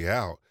in, day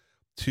out,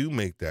 to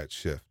make that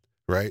shift,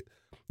 right?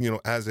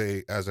 As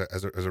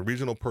a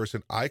regional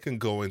person, I can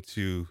go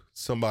into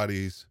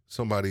somebody's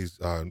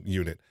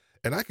unit,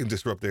 and I can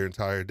disrupt their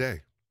entire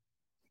day.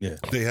 Yeah.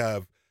 They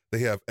have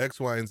X,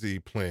 Y, and Z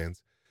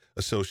plans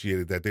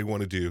associated that they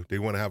want to do. They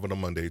want to have it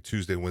on Monday,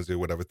 Tuesday, Wednesday,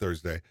 whatever,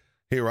 Thursday.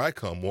 Here I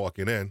come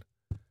walking in.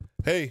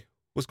 Hey,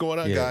 what's going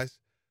on, guys?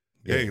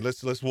 Yeah. Hey,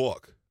 let's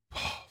walk.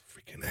 Oh,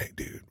 freaking hey,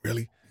 dude,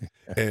 really?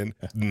 And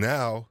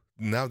now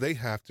they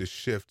have to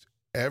shift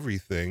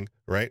everything,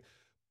 right?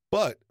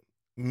 But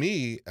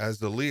me as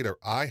the leader,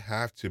 I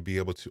have to be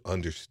able to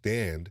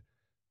understand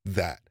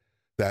that.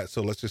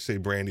 So let's just say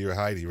Brandy or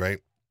Heidi, right?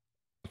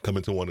 Come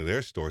into one of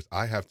their stores,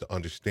 I have to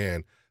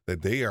understand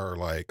that they are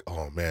like,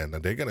 oh man, now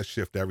they're going to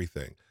shift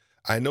everything.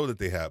 I know that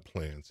they have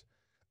plans.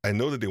 I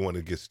know that they want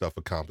to get stuff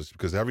accomplished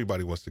because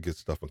everybody wants to get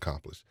stuff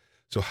accomplished.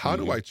 So how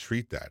do I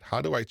treat that?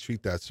 How do I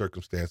treat that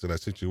circumstance and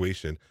that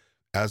situation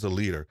as a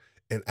leader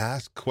and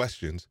ask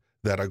questions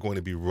that are going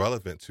to be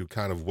relevant to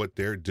kind of what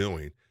they're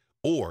doing?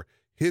 Or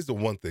here's the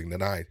one thing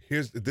that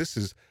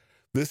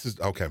this is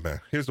okay, man.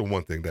 Here's the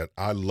one thing that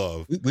I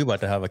love. We about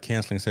to have a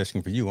counseling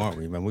session for you, aren't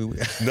we, man?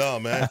 No,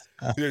 man.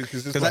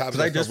 Because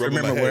I just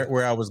remember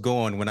where I was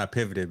going when I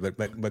pivoted,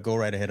 but go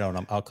right ahead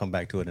on. I'll come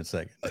back to it in a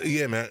second.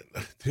 Yeah, man.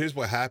 Here's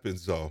what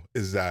happens though,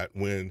 is that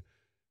when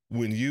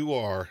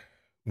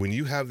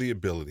you have the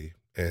ability,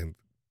 and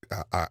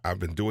I've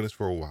been doing this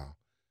for a while,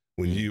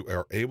 when you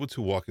are able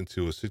to walk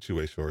into a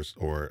situation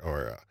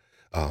or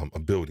a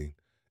building,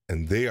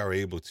 and they are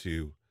able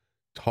to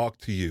talk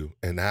to you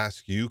and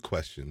ask you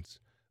questions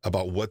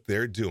about what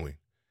they're doing,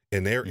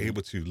 and they're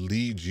able to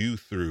lead you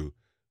through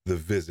the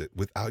visit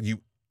without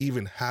you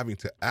even having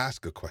to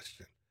ask a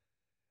question.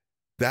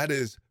 That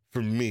is,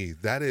 for me,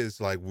 that is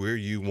like where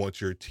you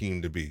want your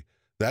team to be.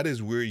 That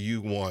is where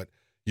you want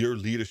your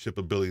leadership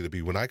ability to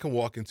be. When I can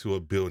walk into a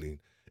building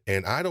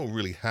and I don't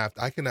really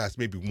I can ask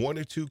maybe one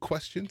or two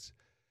questions,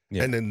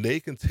 Yeah. And then they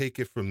can take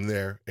it from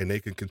there and they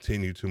can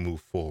continue to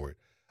move forward.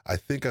 I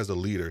think as a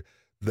leader,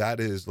 that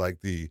is like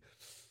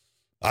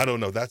I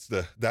don't know. That's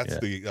the Yeah.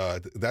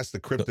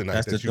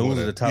 kryptonite that you want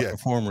Those are the to. top Yeah.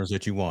 performers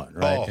that you want,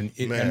 right?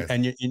 Oh man.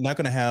 And you're not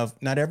going to have,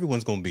 not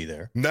everyone's going to be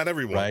there, Not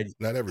everyone. right?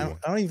 Not everyone.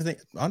 I don't even think,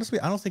 honestly,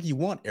 I don't think you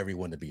want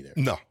everyone to be there.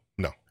 No.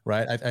 No.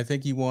 Right. I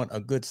think you want a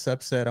good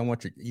subset.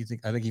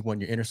 I think you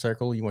want your inner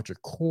circle. You want your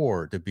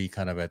core to be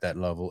kind of at that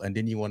level. And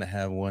then you want to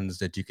have ones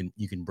that you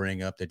can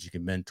bring up, that you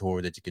can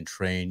mentor, that you can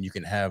train. You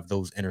can have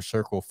those inner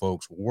circle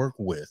folks work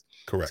with.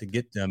 Correct. To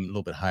get them a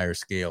little bit higher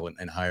scale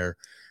and higher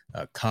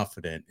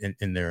confident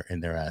in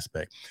their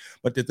aspect.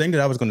 But the thing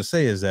that I was going to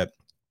say is that,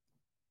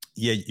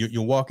 yeah,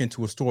 you walk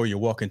into a store, you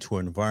walk into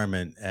an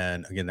environment,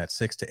 and again, that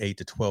 6 to 8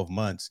 to 12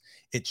 months,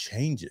 it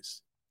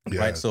changes.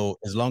 Yeah. Right. So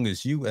as long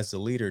as you as the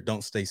leader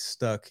don't stay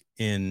stuck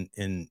in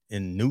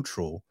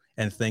neutral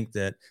and think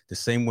that the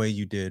same way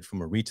you did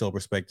from a retail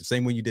perspective, the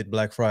same way you did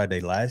Black Friday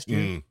last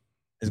year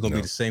is going to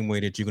be the same way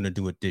that you're going to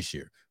do it this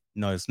year.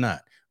 No, it's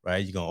not. Right.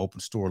 You're going to open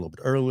the store a little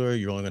bit earlier.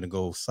 You're only going to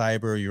go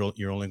cyber.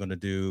 You're only going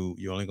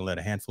to let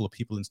a handful of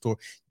people in store.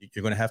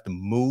 You're going to have to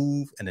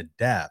move and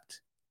adapt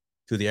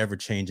to the ever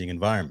changing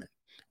environment.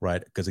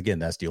 Right. Because again,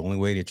 that's the only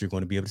way that you're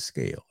going to be able to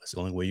scale. That's the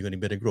only way you're going to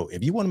be able to grow.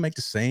 If you want to make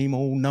the same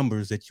old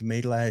numbers that you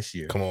made last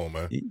year, come on,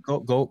 man,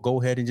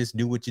 go ahead and just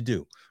do what you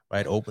do.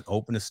 Right.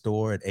 Open a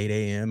store at 8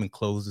 a.m. and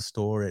close the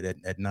store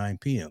at 9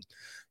 p.m.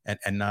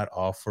 And not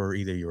offer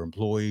either your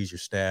employees, your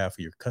staff,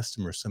 or your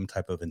customers some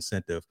type of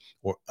incentive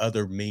or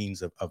other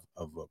means of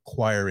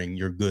acquiring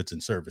your goods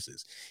and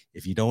services.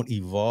 If you don't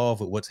evolve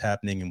with what's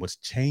happening and what's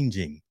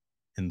changing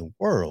in the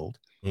world,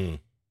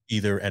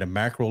 either at a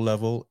macro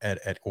level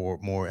or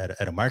more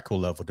at a micro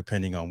level,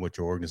 depending on what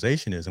your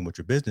organization is and what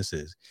your business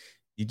is,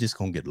 you're just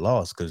going to get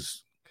lost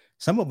because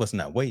some of us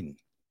not waiting.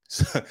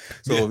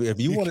 So if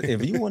you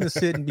want to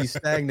sit and be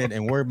stagnant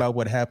and worry about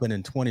what happened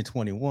in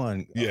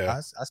 2021,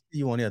 I see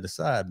you on the other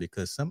side,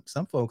 because some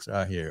folks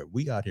out here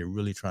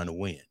really trying to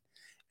win.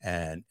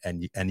 And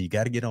you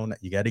got to get on that.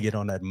 You got to get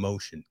on that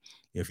motion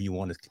if you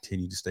want to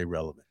continue to stay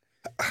relevant.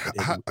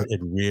 It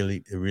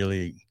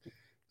really.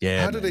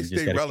 Yeah, how do they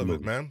stay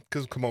relevant, man?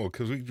 Because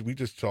we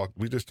just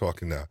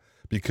talking now.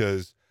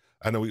 Because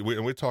I know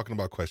we're talking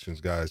about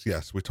questions, guys.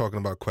 Yes, we're talking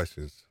about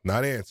questions,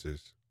 not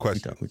answers.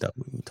 Questions. We talk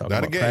not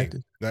about a game.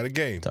 practice. Not a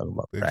game. We talk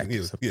about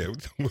practice. Yeah, we're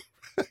talking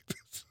about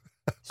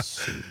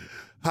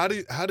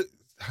practice.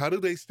 How do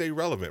they stay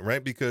relevant,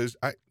 right? Because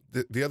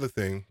the other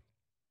thing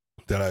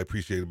that I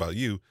appreciate about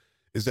you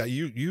is that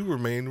you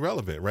remain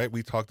relevant, right?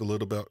 We talked a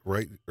little bit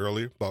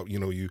earlier about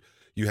you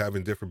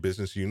having different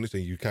business units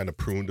and you kind of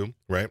pruned them,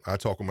 right? I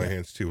talk with my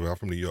hands too. I'm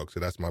from New York, so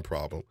that's my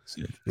problem,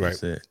 right?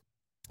 That's it.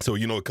 So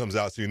it comes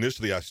out. So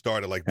initially I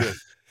started like this,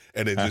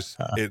 and it just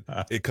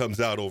it comes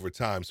out over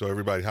time. So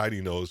everybody, Heidi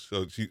knows.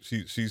 So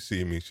she's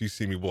seen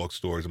me walk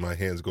stores, and my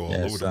hands go all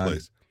over the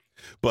place.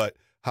 But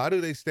how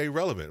do they stay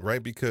relevant,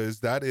 right?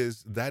 Because that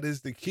is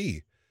the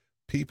key.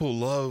 People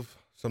love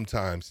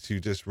sometimes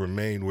to just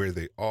remain where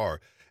they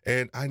are,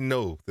 and I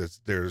know that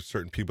there are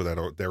certain people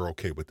they're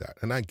okay with that,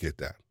 and I get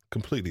that.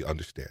 Completely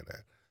understand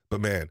that.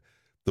 But man,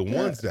 the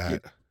ones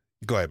that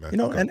go ahead, man.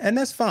 And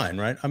that's fine,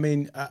 right? I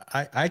mean,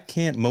 I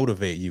can't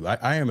motivate you.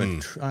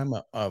 I'm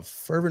a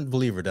fervent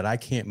believer that I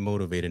can't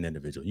motivate an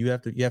individual. You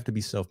have to be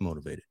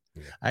self-motivated.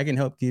 Yeah. I can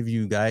help give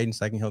you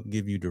guidance, I can help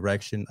give you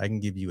direction, I can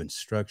give you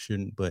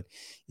instruction, but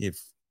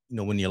if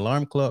when the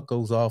alarm clock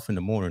goes off in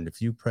the morning,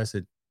 if you press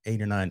it 8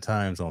 or 9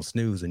 times on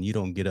snooze and you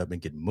don't get up and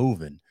get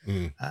moving,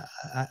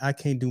 I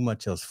can't do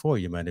much else for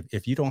you, man.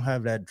 If you don't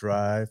have that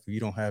drive, if you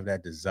don't have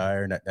that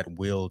desire and that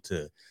will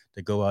to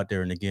go out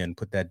there and again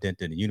put that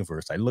dent in the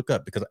universe. I look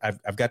up because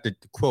I've got the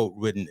quote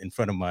written in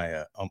front of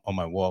my on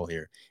my wall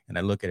here, and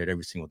I look at it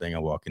every single day I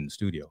walk in the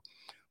studio.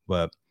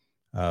 But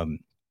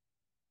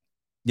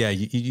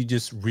you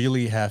just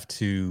really have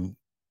to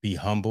be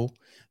humble.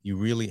 You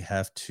really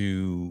have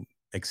to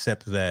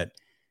accept that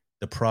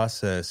the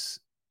process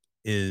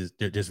is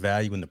there's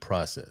value in the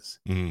process.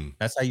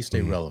 That's how you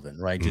stay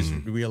relevant, right? Just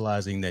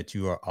realizing that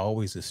you are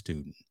always a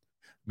student.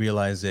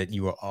 Realize that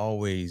you are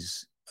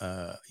always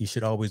you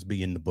should always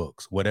be in the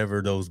books,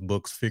 whatever those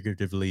books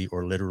figuratively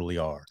or literally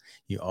are.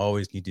 You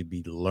always need to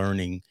be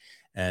learning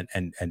and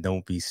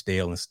don't be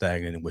stale and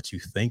stagnant in what you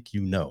think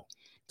you know.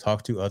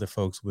 Talk to other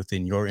folks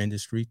within your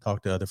industry.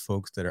 Talk to other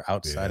folks that are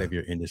outside of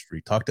your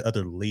industry. Talk to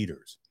other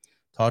leaders.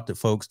 Talk to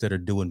folks that are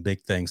doing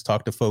big things.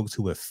 Talk to folks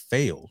who have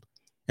failed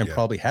and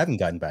probably haven't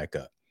gotten back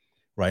up,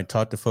 right?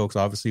 Talk to folks,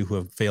 obviously, who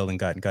have failed and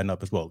gotten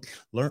up as well.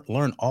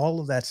 Learn all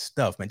of that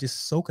stuff, man.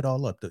 Just soak it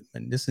all up.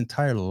 And this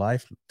entire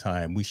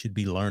lifetime, we should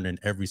be learning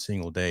every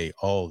single day,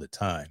 all the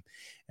time.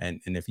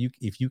 And if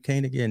you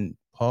can't, again,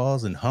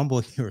 pause and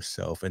humble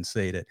yourself and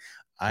say that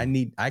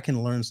I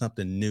can learn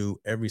something new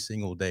every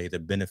single day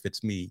that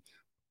benefits me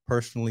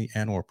personally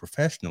and or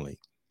professionally,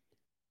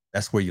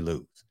 that's where you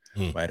lose.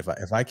 Right.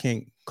 If I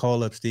can't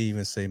call up Steve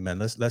and say, man,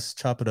 let's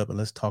chop it up and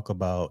let's talk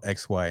about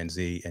X, Y, and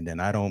Z. And then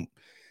I don't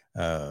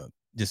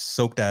just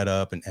soak that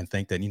up and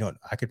think that,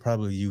 I could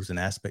probably use an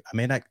aspect. I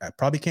mean, I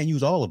probably can't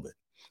use all of it,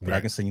 But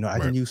I can say, I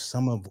Right. can use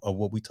some of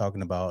what we're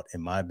talking about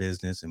in my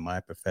business, in my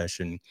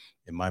profession,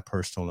 in my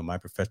personal, in my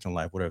professional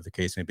life, whatever the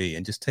case may be,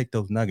 and just take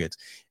those nuggets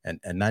and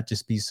not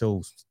just be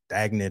so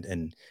stagnant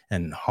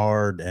and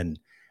hard and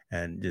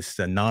just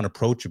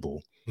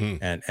non-approachable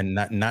Mm, and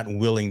not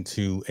willing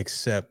to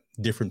accept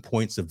different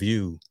points of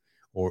view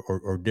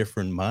or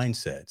different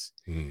mindsets.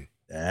 mm,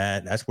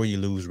 That's where you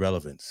lose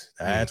relevance.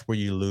 mm. That's where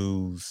you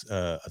lose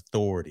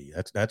authority.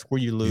 That's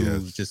where you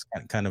lose Yes. just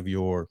kind of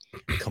your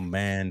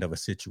command of a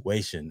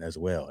situation as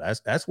well.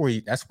 That's where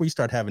you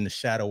start having the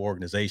shadow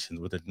organizations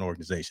within an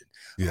organization.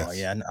 Oh Yes.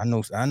 yeah,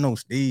 I know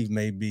Steve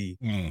may be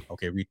Mm,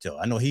 okay retail.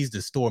 I know he's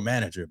the store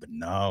manager, but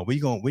no, we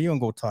gonna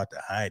go talk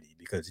to Heidi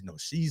because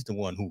she's the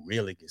one who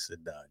really gets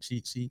it done.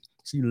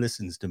 She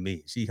listens to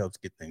me. She helps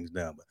get things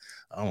done. But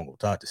I don't go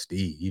talk to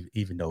Steve,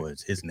 even though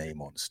it's his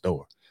name on the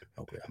store.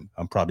 Okay,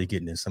 I'm probably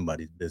getting in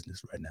somebody's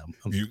business right now.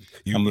 I'm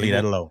you gonna leave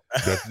that will. alone.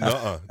 That's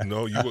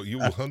no. You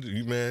 100.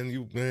 You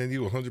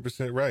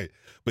 100% right.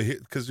 But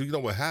because you know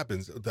what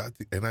happens,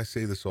 and I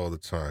say this all the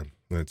time.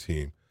 The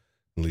team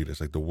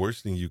leaders, like the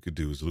worst thing you could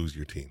do is lose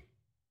your team.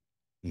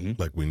 Mhm.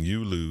 Like when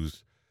you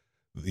lose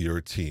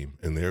your team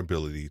and their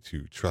ability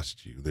to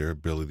trust you, their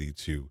ability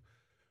to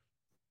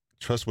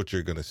trust what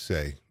you're going to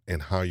say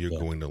and how you're Yeah.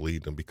 going to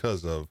lead them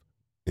because of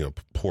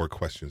poor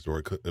questions, or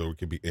it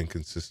could be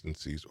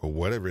inconsistencies or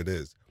whatever it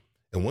is.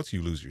 And once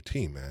you lose your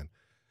team, man,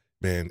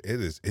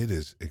 it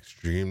is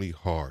extremely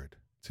hard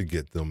to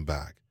get them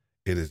back.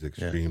 It is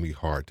Yeah. extremely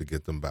hard to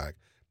get them back.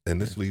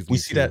 And Yeah. this leads We me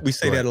see that to we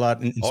say go that ahead. a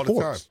lot in All the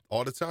time, sports,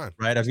 all the time,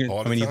 right?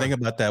 all I the mean, you think time.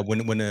 about that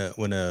when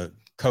a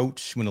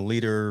coach, when a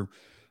leader,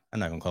 I'm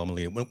not gonna call him a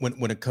leader,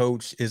 when a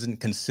coach isn't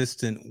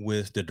consistent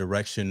with the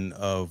direction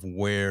of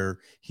where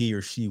he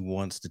or she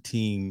wants the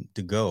team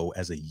to go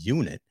as a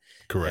unit,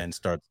 and Correct.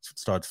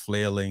 starts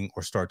flailing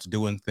or starts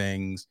doing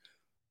things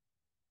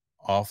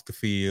off the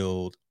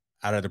field,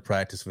 out of the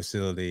practice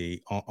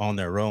facility on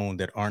their own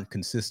that aren't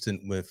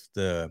consistent with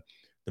the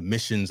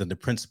missions and the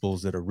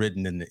principles that are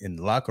written in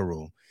the locker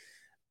room.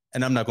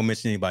 And I'm not going to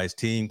mention anybody's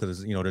team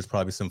because there's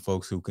probably some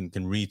folks who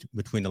can read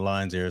between the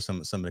lines there.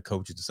 Some of the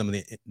coaches, some of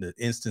the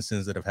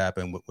instances that have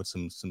happened with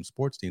some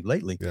sports teams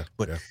lately. Yeah,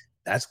 But yeah.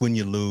 that's when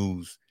you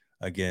lose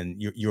again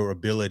your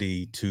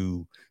ability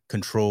to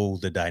control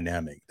the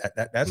dynamic.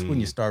 That's when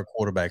your Mm, star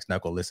quarterback's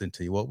not going to listen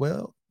to you.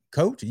 Well,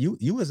 coach,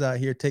 you was out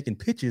here taking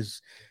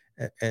pictures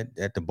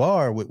at the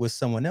bar with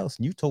someone else,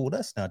 and you told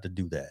us not to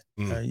do that.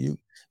 mm.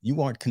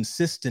 You aren't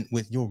consistent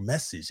with your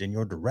message and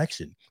your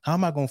direction. How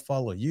am I going to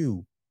follow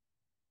you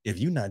if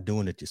you're not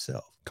doing it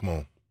yourself? Come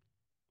on,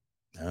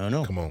 I don't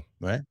know, come on.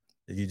 right?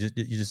 You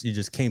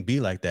just can't be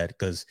like that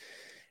because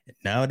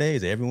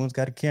nowadays everyone's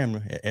got a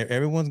camera.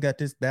 Everyone's got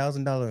this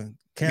 $1,000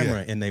 Yeah,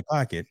 camera in their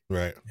pocket,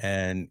 right.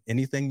 and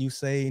anything you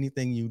say,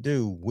 anything you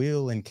do,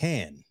 will and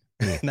can,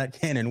 Mm. not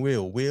can and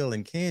will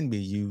and can be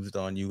used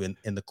on you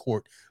in the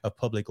court of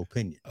public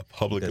opinion, A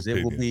public because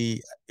it will opinion.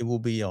 be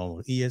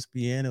on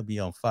ESPN, it'll be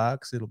on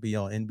Fox, it'll be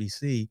on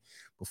NBC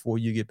before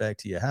you get back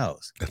to your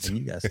house, That's and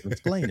you got some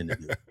explaining to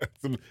do.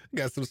 some,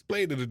 got some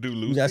explaining to do,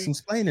 You got Lucy. some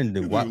explaining to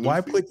do. To Why do,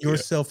 why Lucy. put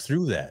Yeah. yourself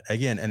through that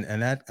again?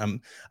 And that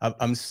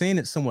I'm saying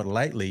it somewhat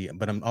lightly,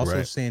 but I'm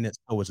also Right. saying it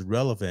so it's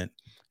relevant.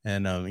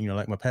 And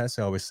like my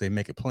pastor always say,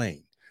 make it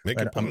plain.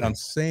 Make Right. it I'm plain.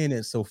 saying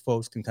it so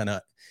folks can kind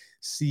of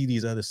see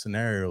these other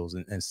scenarios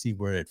and see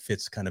where it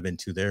fits kind of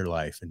into their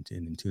life and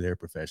into their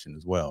profession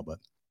as well. But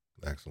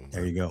Excellent,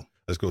 there man. you go.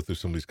 Let's go through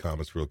some of these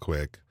comments real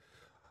quick.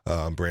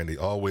 Brandy,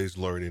 always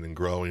learning and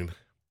growing.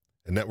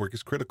 And network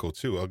is critical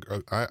too.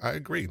 I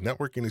agree.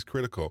 Networking is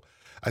critical.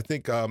 I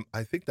think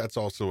that's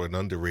also an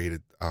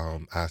underrated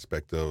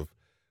aspect of,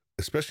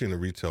 especially in the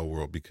retail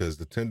world, because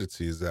the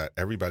tendency is that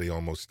everybody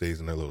almost stays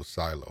in their little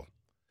silo,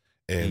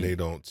 and Mm. they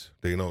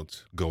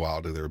don't go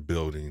out of their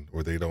building,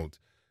 or they don't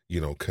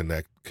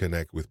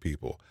connect with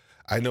people.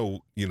 I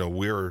know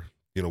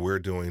we're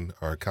doing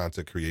our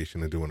content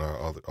creation and doing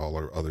all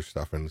our other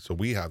stuff, and so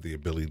we have the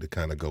ability to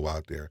kind of go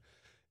out there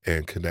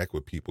and connect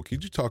with people.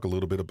 Could you talk a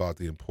little bit about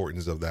the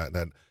importance of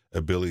that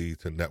ability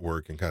to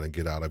network and kind of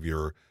get out of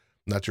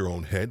not your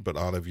own head, but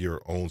out of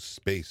your own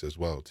space as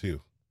well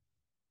too?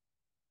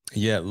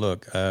 Yeah.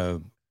 Look,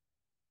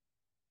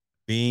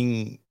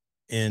 being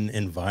in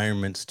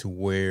environments to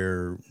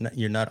where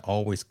you're not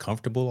always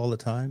comfortable all the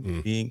time.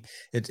 Mm,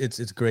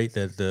 It's great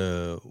that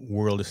the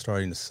world is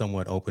starting to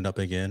somewhat open up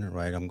again,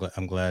 right? I'm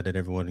glad that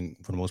everyone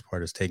for the most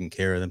part is taking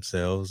care of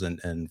themselves,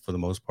 and for the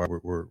most part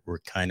we're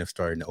kind of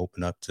starting to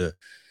open up to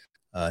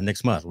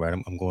next month, right?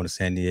 I'm going to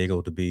San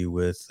Diego to be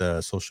with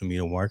social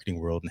media marketing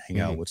world and hang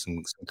out mm, with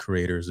some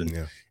creators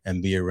yeah.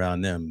 and be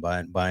around them,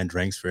 buying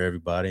drinks for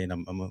everybody, and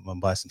I'm gonna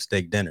buy some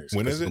steak dinners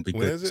When because is it's gonna it? be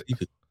When good is to it? see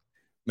people.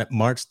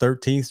 March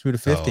 13th through the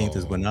 15th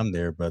is when Oh, I'm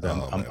there, brother.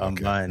 oh man. I'm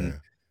Okay, buying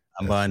man.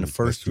 I'm buying the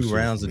That's first too two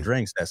soon for rounds of me.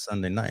 drinks that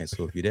Sunday night.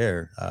 So if you're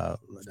there,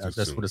 It's too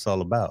that's soon. what it's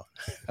all about.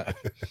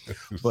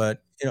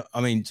 But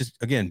I mean,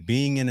 just again,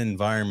 being in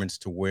environments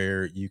to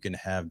where you can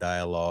have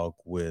dialogue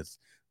with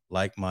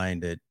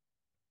like-minded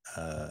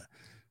uh,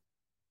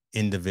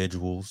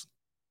 individuals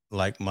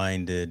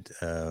like-minded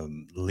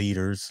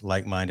leaders,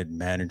 like-minded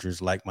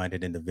managers,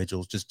 like-minded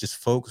individuals, just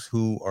folks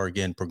who are,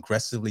 again,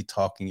 progressively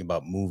talking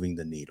about moving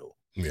the needle.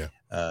 Yeah.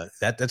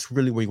 That's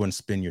really where you want to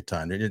spend your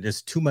time.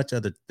 There's too much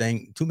other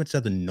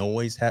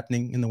noise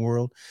happening in the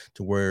world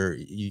to where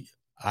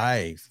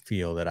I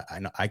feel that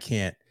I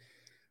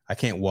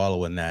can't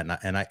wallow in that,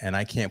 and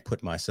I can't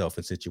put myself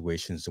in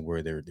situations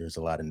where there's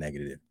a lot of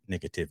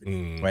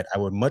negativity. Right. I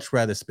would much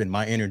rather spend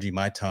my energy,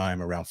 my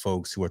time around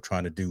folks who are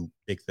trying to do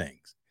big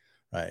things.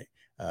 Right.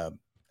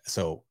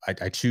 So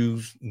I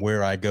choose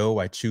where I go.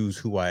 I choose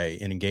who I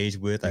engage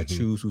with. I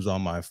choose who's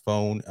on my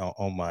phone,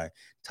 on my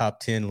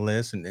top 10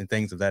 list, and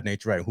things of that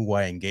nature. Right. Who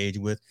I engage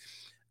with.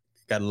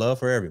 Got love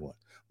for everyone.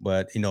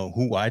 But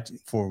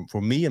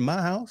for me in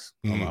my house,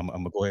 I'm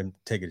gonna go ahead and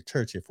take it to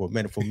church here for a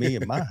minute. For me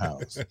in my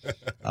house,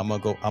 I'm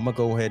gonna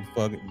go ahead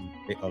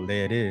and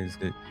there it is.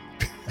 The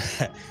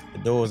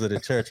doors of the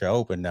church are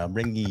open now.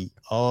 Bring ye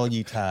all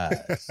ye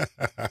tithes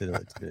to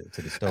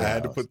the storehouse. I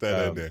had to put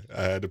that in there.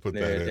 I had to put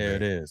that in there. There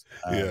it is.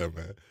 Yeah,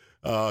 man.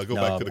 Go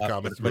back to the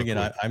comments. But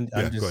again,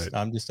 quick.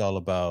 I'm just all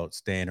about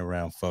staying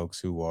around folks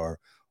who are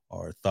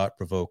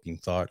thought-provoking,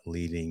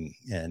 thought-leading,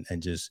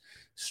 and just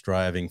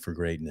striving for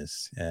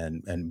greatness,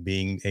 and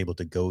being able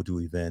to go to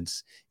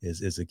events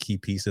is a key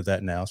piece of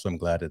that now. So I'm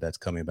glad that that's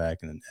coming back,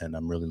 and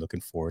I'm really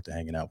looking forward to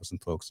hanging out with some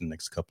folks in the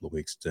next couple of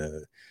weeks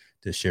to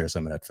share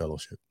some of that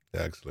fellowship.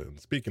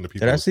 Excellent. Speaking of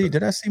people,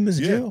 did I see Miss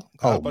Jill?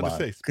 I was about to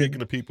say,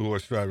 speaking of people who are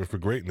striving for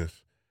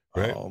greatness,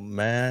 right? Oh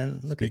man,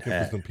 look at that.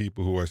 Speaking for some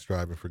people who are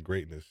striving for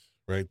greatness,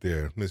 right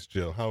there, Miss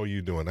Jill. How are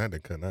you doing? I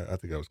think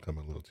I was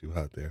coming a little too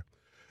hot there.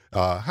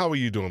 How are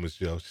you doing, Miss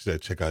Jill? She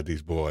said, check out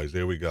these boys.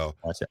 There we go.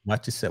 Watch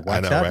out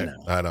right?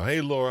 now. I know.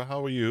 Hey, Laura,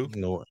 how are you?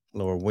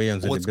 Laura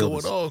Williams. What's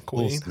going on,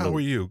 Queen? How are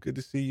you? Good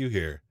to see you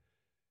here.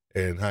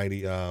 And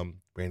Heidi,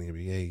 Brandon,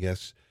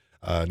 yes.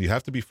 You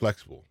have to be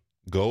flexible.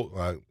 Go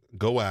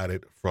at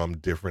it from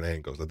different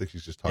angles. I think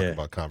she's just talking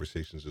about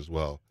conversations as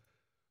well.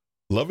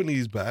 Loving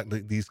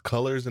these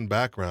colors and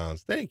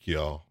backgrounds. Thank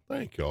y'all.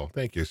 Thank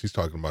you. She's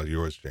talking about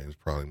yours, James.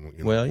 Probably.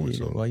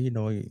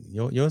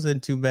 Yours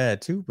isn't too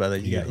bad too, brother.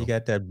 You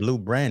got that blue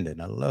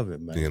branding. I love it,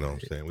 man. You know what I'm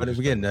saying? But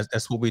again,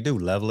 that's what we do.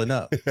 Leveling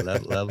up,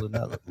 leveling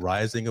up,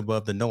 rising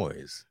above the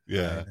noise.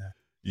 Yeah. Right?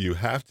 You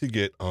have to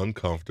get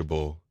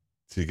uncomfortable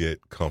to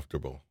get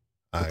comfortable.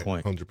 I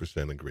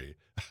 100% agree.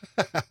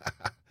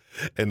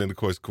 And then, of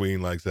course,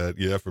 Queen likes that.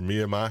 Yeah, for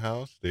me in my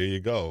house, there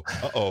you go.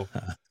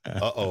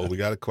 We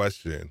got a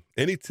question.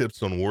 Any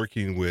tips on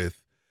working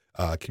with,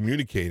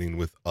 communicating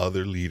with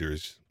other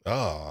leaders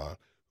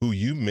who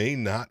you may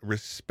not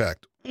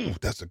respect? Ooh,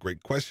 that's a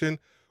great question.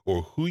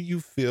 Or who you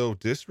feel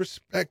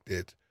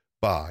disrespected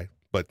by,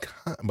 but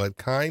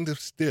kind of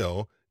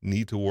still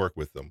need to work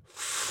with them.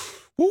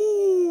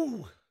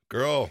 Woo,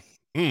 girl.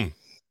 I'm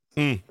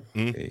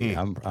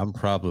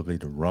probably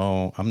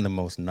I'm the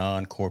most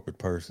non-corporate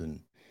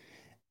person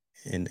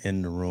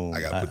in the room.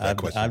 I gotta put that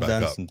question I've back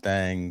done up. some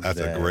things. That's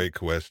a great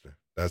question.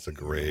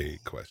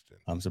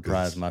 I'm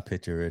surprised my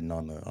picture isn't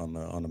on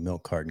the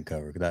milk carton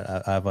cover,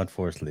 because I've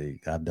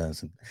done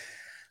some.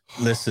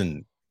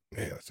 Listen,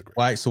 man, that's a great.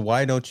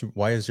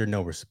 Why is there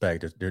no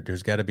respect?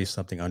 There's got to be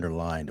something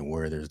underlined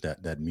where there's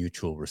that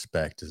mutual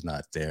respect is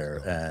not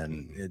there,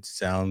 and it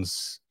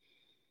sounds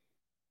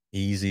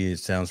easy, it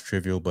sounds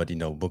trivial, but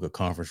book a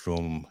conference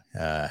room,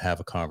 have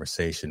a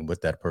conversation with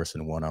that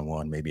person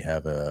one-on-one, maybe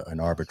have an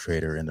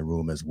arbitrator in the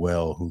room as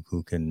well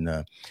who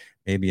can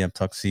maybe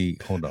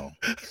hold on.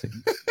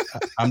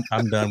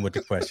 I'm done with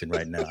the question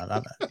right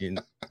now.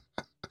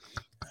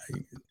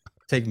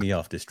 Take me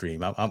off the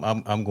stream.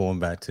 I'm going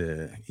back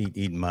to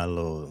eating my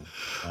little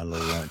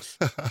lunch.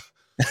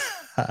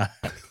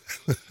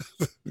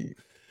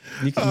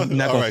 You're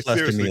not gonna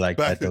fluster me like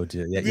that, though,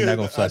 Jill. You're not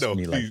gonna fluster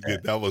me like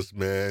that. That was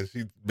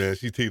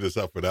she teed us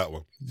up for that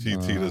one. She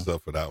teed us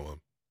up.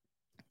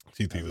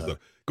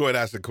 Go ahead,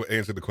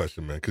 answer the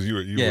question, man, because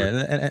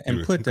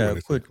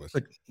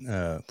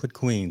put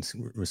Queen's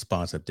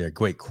response up there.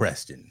 Great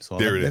question. So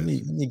let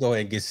me go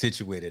ahead and get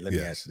situated. Let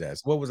me answer that.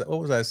 So what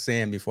was I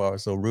saying before I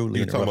was so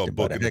rudely interrupted? Talking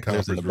about booking the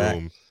conference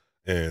room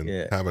and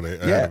having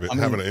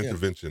an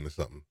intervention or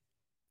something.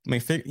 I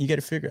mean, you got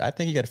to figure. I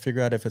think you got to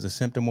figure out if it's a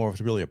symptom or if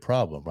it's really a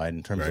problem, right?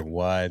 In terms of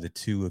why the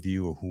two of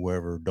you or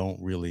whoever don't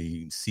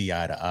really see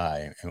eye to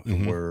eye,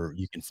 and where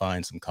you can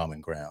find some common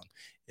ground.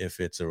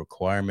 If it's a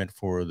requirement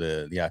for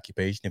the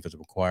occupation, if it's a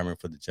requirement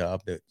for the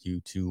job, that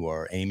you two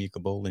are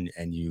amicable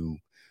and you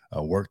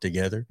work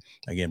together.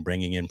 Again,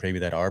 bringing in maybe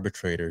that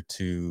arbitrator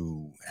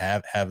to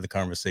have the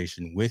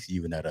conversation with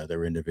you and that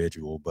other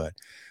individual, but.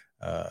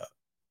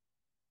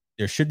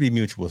 There should be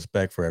mutual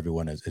respect for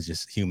everyone as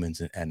just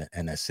humans and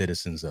as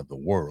citizens of the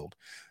world.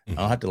 I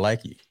don't have to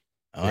like you.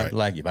 I don't have to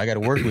like you. If I got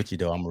to work with you,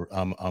 though,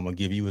 I'm gonna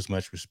give you as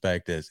much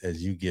respect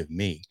as you give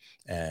me,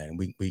 and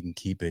we can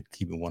keep it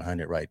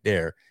 100 right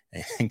there,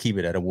 and keep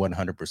it at a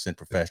 100%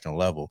 professional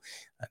level.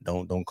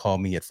 Don't call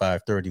me at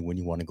 5:30 when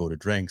you want to go to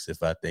drinks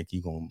if I think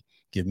you're gonna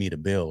give me the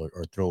bill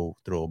or throw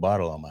a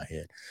bottle on my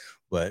head.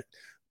 But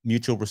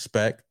mutual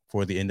respect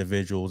for the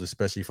individuals,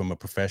 especially from a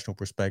professional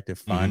perspective.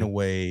 Find a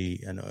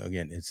way, and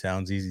again, it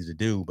sounds easy to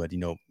do, but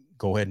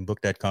go ahead and book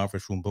that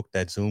conference room, book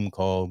that Zoom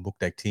call, book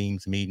that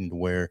Teams meeting to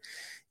where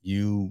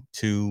you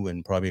two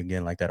and probably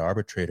again like that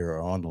arbitrator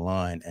are on the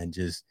line and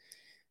just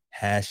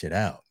hash it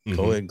out.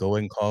 Go ahead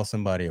and call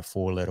somebody a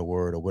 4-letter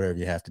word or whatever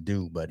you have to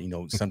do, but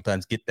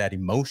sometimes get that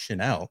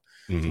emotion out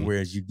to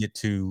whereas you get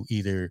to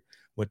either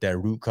what that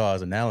root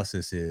cause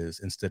analysis is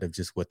instead of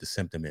just what the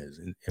symptom is.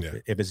 And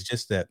if it's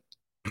just that,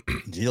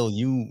 Jill,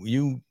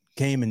 you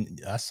came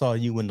and I saw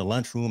you in the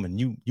lunchroom and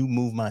you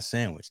moved my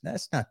sandwich.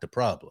 That's not the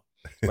problem,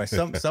 right?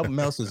 Something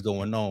else is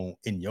going on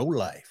in your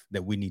life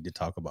that we need to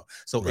talk about.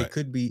 So it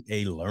could be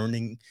a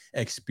learning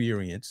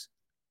experience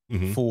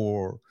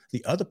for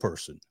the other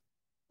person,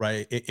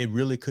 right? It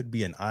really could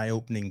be an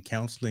eye-opening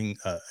counseling,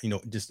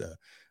 just a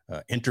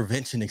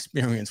intervention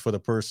experience for the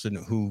person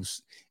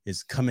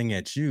is coming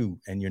at you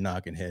and you're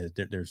knocking heads.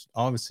 There's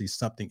obviously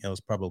something else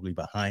probably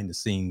behind the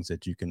scenes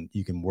that you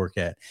can work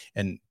at,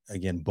 and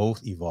again,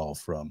 both evolve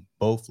from,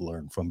 both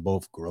learn from,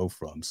 both grow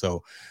from.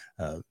 So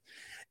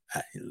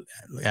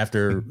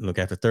after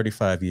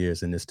 35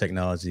 years in this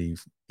technology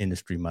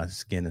industry, my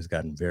skin has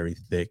gotten very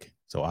thick.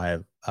 So I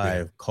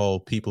have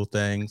called people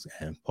things,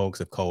 and folks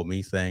have called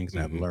me things,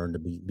 and I've learned to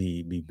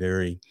be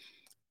very,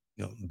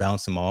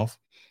 bounce them off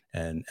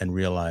and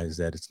realize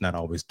that it's not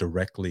always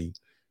directly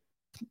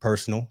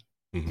personal,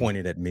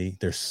 pointed at me.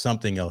 There's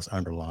something else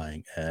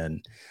underlying.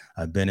 And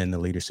I've been in the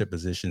leadership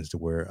positions to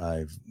where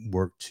I've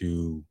worked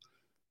to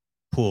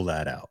pull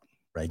that out,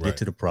 right? Get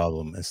to the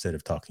problem instead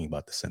of talking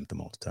about the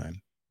symptom all the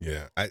time.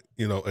 Yeah.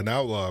 And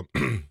I'll,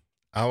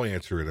 I'll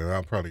answer it, and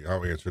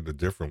I'll answer it a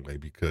different way,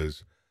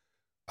 because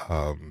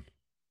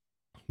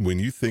when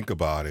you think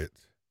about it,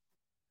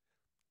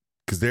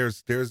 because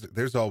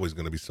there's always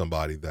going to be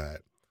somebody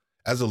that,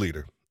 as a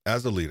leader,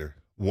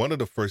 one of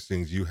the first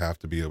things you have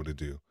to be able to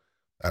do,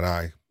 and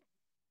I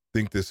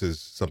think this is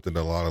something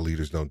that a lot of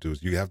leaders don't do,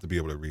 is you have to be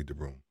able to read the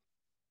room.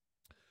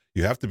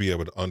 You have to be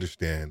able to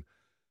understand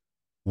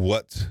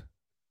what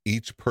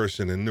each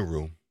person in the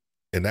room,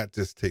 and that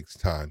just takes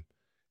time,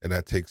 and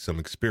that takes some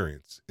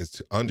experience, is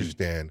to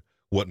understand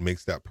what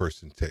makes that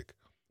person tick.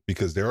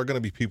 Because there are going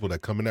to be people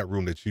that come in that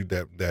room that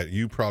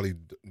you probably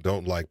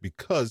don't like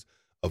because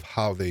of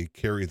how they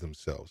carry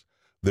themselves.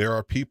 There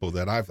are people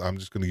that I'm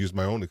just going to use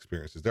my own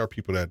experiences. There are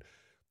people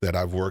that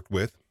I've worked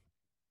with.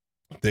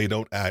 They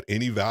don't add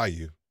any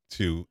value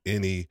to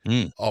any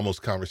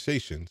almost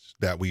conversations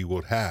that we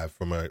would have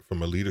from a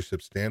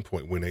leadership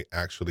standpoint when they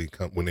actually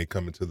come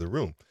into the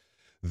room.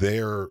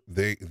 They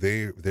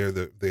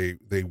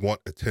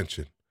want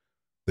attention.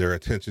 They're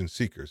attention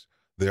seekers.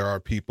 There are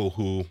people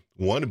who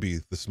want to be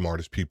the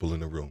smartest people in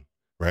the room,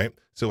 right?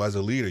 So as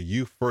a leader,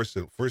 you first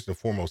and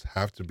foremost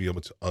have to be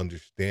able to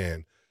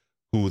understand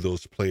who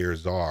those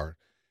players are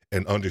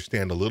and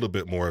understand a little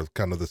bit more of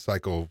kind of the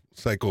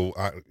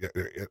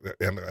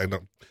and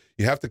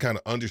you have to kind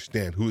of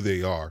understand who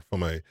they are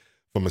from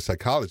a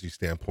psychology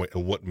standpoint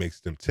and what makes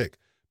them tick.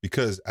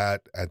 Because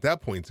at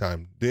that point in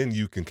time, then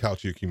you can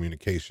couch your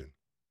communication.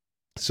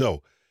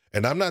 So,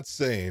 and I'm not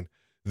saying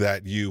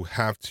that you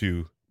have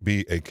to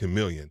be a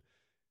chameleon.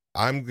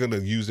 I'm going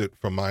to use it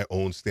from my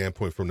own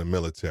standpoint from the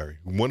military.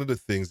 One of the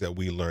things that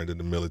we learned in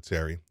the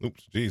military,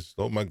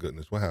 oh my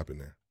goodness, what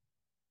happened there?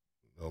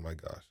 Oh my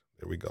gosh,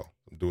 there we go.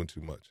 I'm doing too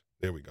much.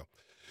 There we go.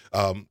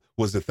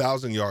 Was the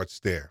 1,000-yard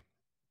stare.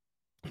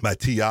 My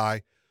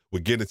TI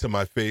would get into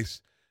my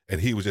face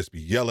and he would just be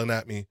yelling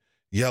at me,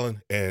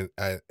 and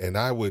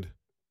I would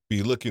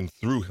be looking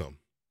through him.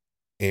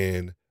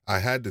 And I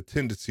had the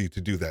tendency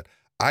to do that.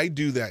 I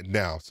do that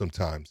now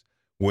sometimes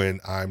when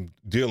I'm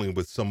dealing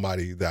with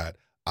somebody that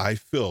I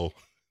feel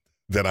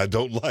that I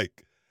don't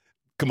like.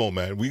 Come on,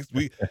 man.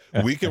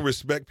 We can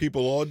respect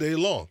people all day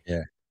long.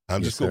 Yeah.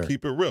 I'm just going to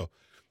keep it real.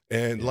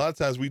 And a lot of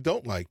times we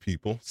don't like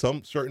people,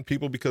 certain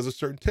people, because of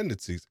certain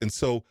tendencies. And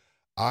so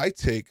I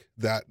take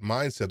that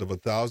mindset of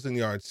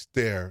 1,000-yard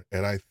stare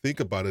and I think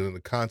about it in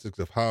the context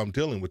of how I'm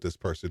dealing with this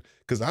person,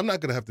 because I'm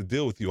not going to have to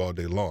deal with you all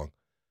day long.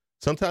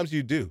 Sometimes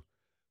you do.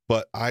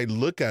 But I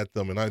look at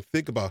them and I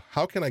think about,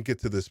 how can I get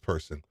to this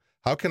person?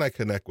 How can I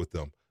connect with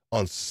them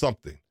on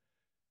something?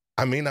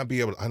 I may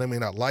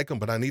not like them,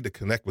 but I need to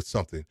connect with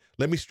something.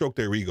 Let me stroke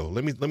their ego.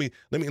 Let me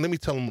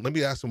tell them, let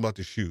me ask them about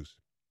their shoes.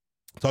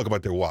 Talk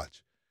about their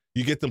watch.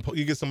 You get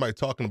somebody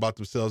talking about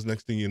themselves.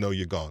 Next thing you know,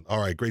 you're gone. All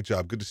right, great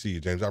job. Good to see you,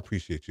 James. I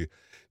appreciate you.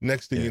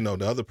 Next thing you know,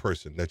 the other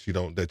person that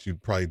you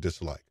probably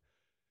dislike.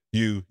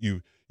 You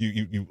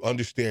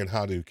understand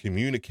how to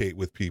communicate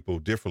with people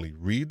differently.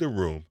 Read the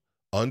room.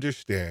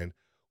 Understand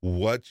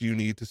what you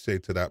need to say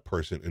to that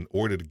person in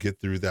order to get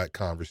through that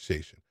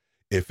conversation.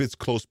 If it's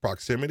close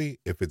proximity,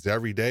 if it's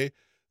every day,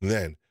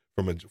 then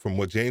from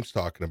what James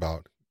talking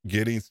about,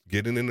 getting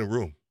in the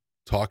room,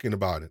 talking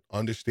about it,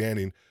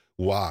 understanding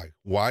why,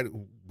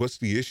 what's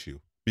the issue?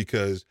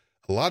 Because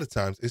a lot of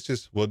times it's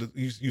just, well,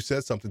 you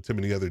said something to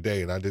me the other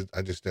day and I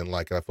just didn't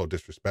like it. I felt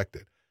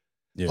disrespected.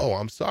 Yeah. Oh,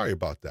 I'm sorry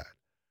about that.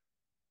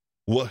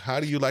 How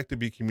do you like to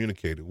be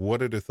communicated?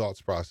 What are the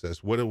thoughts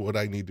process? What would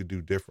I need to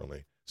do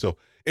differently? So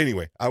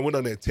anyway, I went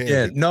on that Yeah,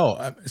 tangent.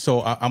 no.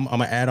 So I'm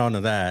gonna add on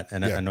to that,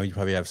 and I Yeah. know you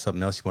probably have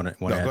something else you want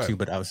to No, go add ahead. to,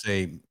 but I would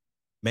say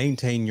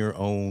maintain your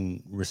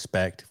own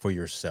respect for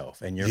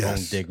yourself and your own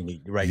Yes.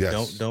 dignity. Right?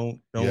 Don't Yes.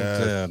 don't don't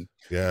Yes.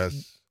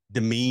 Yes.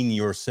 demean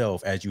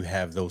yourself as you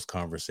have those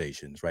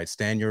conversations. Right?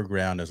 Stand your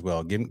ground as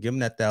well. Give them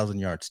that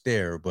 1,000-yard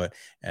stare, but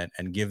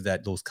and give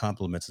that those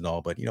compliments and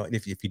all. But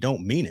if you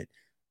don't mean it,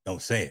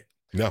 don't say it.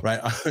 No. Right.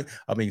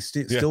 I mean,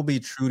 Yeah. still be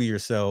true to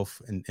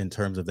yourself in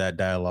terms of that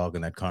dialogue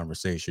and that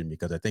conversation,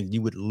 because I think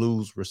you would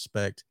lose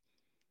respect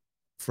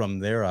from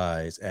their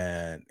eyes,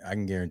 and I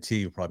can guarantee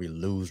you probably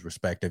lose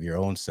respect of your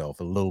own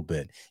self a little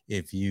bit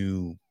if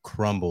you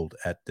crumbled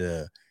at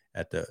the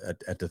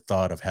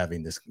thought of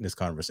having this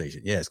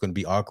conversation. Yeah, it's going to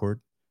be awkward.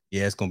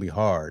 Yeah, it's going to be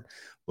hard,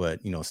 but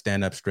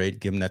stand up straight,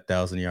 give them that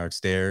 1,000-yard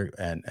stare,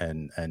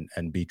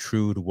 and be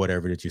true to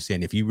whatever that you're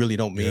saying. If you really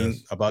don't mean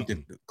Yes. about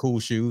the cool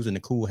shoes and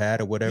the cool hat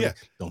or whatever, Yeah.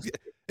 don't say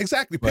Yeah. it.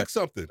 Exactly. But, Pick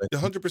something. but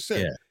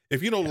 100%. yeah,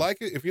 If you don't yeah, like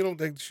it, if you don't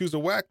think the shoes are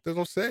whack, then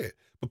don't say it.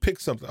 But pick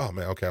something. Oh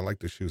man, okay, I like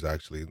the shoes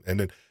actually. And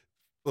then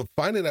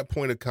finding that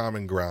point of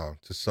common ground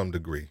to some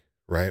degree,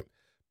 right? yeah.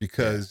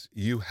 Because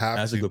you have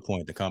That's a to good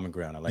point. The common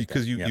ground. I like that.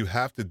 because you Yeah. you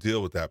have to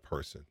deal with that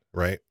person,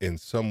 right? In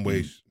some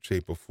way, Mm,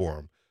 shape, or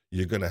form,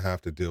 you're gonna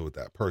have to deal with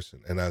that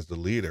person. And as the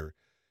leader,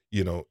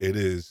 it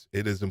is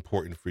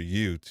important for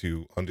you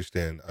to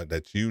understand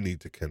that you need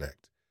to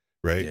connect,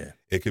 right? yeah.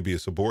 It could be a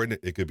subordinate,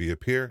 it could be a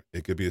peer,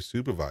 it could be a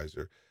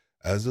supervisor.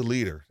 As a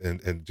leader,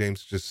 and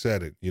James just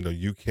said it,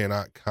 you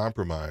cannot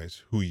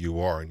compromise who you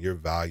are and your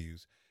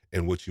values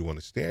and what you want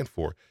to stand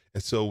for.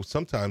 And so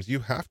sometimes you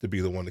have to be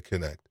the one to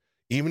connect,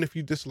 even if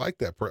you dislike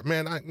that person.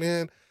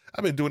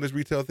 I've been doing this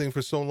retail thing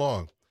for so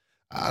long.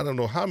 I don't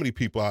know how many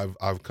people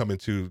I've come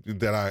into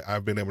that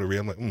I've been able to read.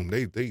 I'm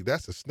like,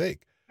 that's a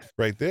snake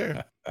right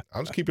there.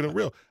 I'm just keeping it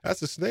real.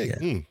 That's a snake.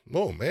 Yeah.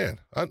 Oh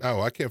man,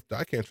 I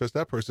can't trust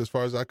that person as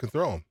far as I can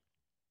throw him.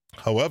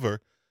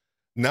 However,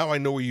 now I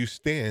know where you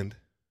stand.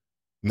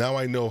 Now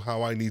I know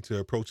how I need to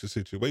approach the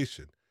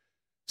situation.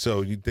 So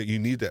you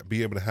need to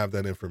be able to have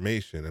that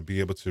information and be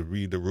able to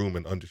read the room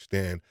and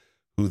understand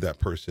who that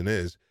person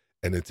is,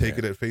 and then take Yeah.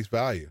 it at face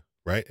value,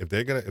 right? If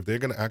they're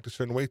gonna act a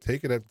certain way,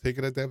 take it at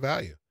that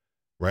value,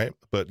 right?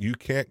 But you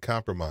can't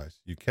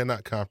compromise. You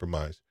cannot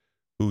compromise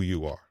who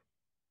you are.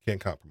 Can't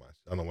compromise.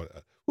 I don't want.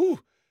 Whoo.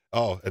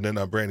 Oh, and then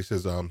Brandy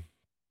says, oh,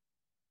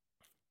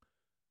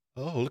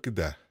 look at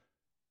that.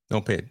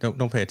 Don't pay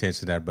attention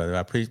to that, brother. I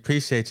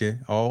appreciate you.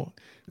 All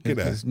Look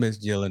at that. Miss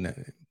Jill, and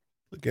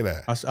Look at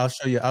that.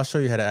 I'll show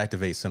you how to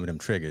activate some of them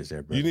triggers there,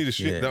 You brother. need to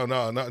shit. Yeah.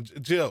 No,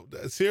 Jill.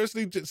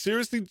 Seriously,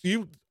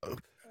 you.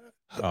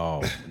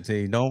 Oh,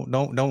 see,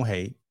 don't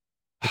hate.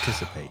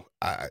 Participate.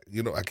 I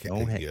can't.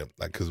 Don't hate. Yeah,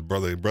 like because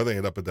brother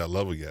ain't up at that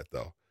level yet,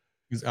 though.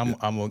 'Cause I'm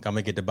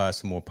gonna get to buy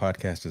some more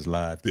podcasters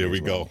live. There we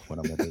as well, go. What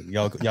I'm gonna do.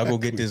 Y'all go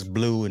get this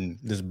blue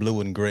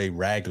and gray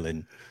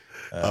raglan.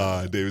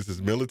 Davis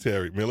is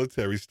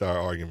military star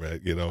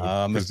argument.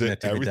 Mr. Present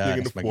Natividad, everything in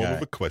the that's my form guy.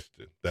 of a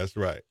question. That's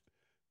right.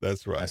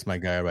 That's right. That's my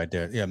guy right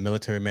there. Yeah,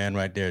 military man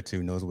right there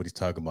too. Knows what he's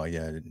talking about.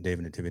 Yeah,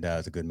 David Natividad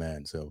is a good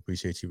man. So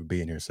appreciate you for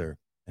being here, sir.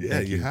 And Yeah,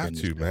 thank you you have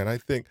again, to, Mr. man.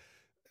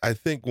 I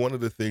think one of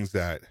the things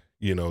that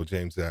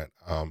James, that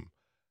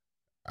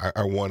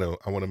I want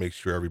to make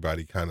sure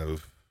everybody kind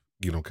of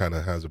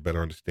has a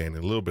better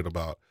understanding a little bit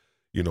about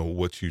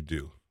what you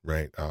do,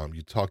 right?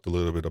 You talked a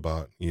little bit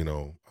about we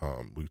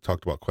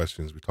talked about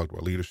questions, we talked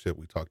about leadership,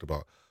 we talked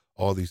about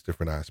all these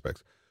different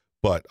aspects,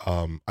 but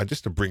I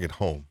just to bring it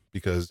home,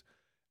 because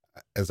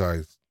as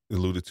I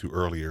alluded to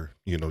earlier,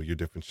 your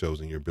different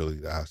shows and your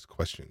ability to ask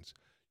questions.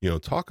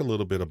 Talk a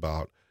little bit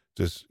about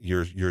just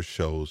your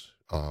shows.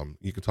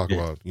 You can talk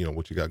Yeah, about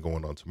what you got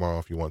going on tomorrow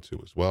if you want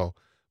to as well.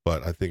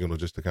 But I think it'll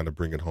just to kind of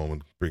bring it home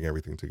and bring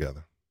everything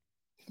together.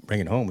 bring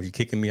it home. Are you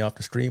kicking me off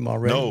the stream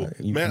already? No,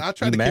 man, I You tried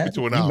to keep it mad?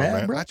 to an You hour, mad,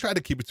 man. bro? I tried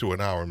to keep it to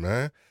an hour,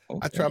 man.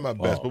 I try Okay. my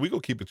best, but we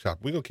gonna keep it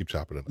chopping. We gonna keep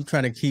chopping it You up.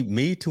 trying to keep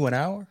me to an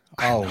hour?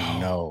 I Oh know,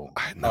 no.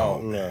 I Oh know,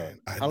 look. man.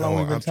 I How long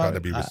know. we been I'm trying to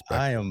talking? be I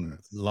respectful, am man.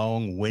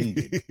 long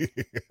winded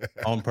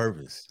on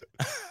purpose.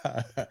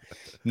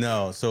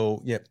 No,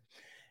 so yeah,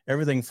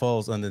 everything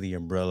falls under the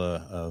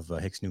umbrella of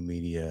Hicks New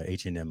Media,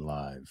 H&M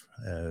Live.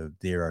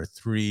 There are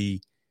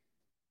three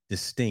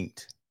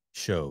distinct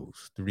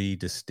shows, three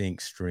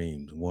distinct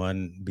streams.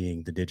 One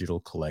being the Digital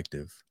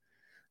Collective.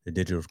 The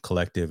Digital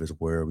Collective is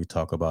where we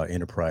talk about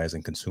enterprise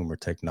and consumer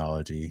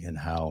technology and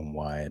how and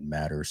why it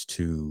matters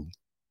to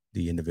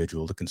the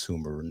individual, the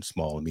consumer, and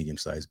small and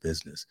medium-sized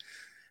business.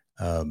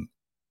 Um,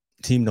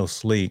 Team No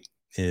Sleep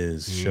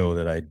is a show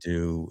that I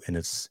do, and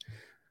its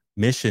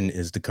mission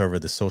is to cover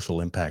the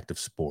social impact of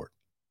sport.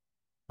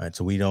 Right,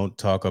 so we don't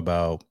talk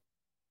about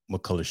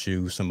what color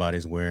shoes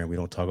somebody's wearing. We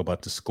don't talk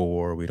about the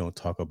score. We don't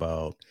talk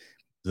about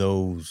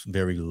those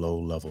very low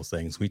level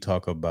things. We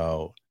talk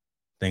about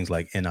things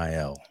like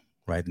NIL,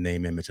 right?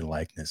 Name, image, and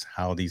likeness.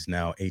 How these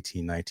now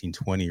 18, 19,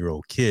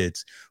 20-year-old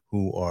kids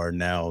who are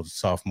now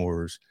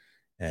sophomores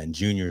and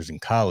juniors in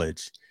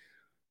college,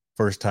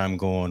 first time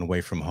going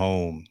away from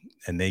home,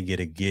 and they get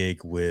a gig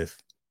with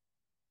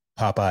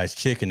Popeye's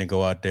chicken to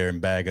go out there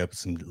and bag up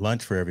some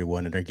lunch for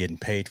everyone, and they're getting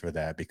paid for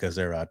that because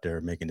they're out there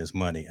making this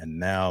money. And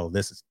now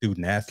this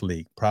student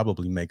athlete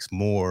probably makes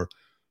more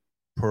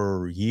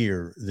per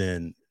year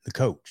than the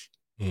coach.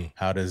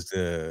 How does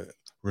the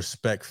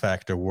respect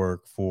factor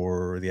work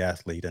for the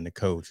athlete and the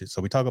coach? So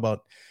we talk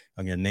about,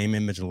 again, name,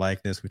 image, and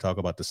likeness. We talk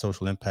about the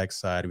social impact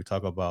side. We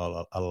talk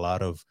about a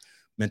lot of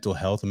mental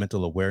health and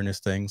mental awareness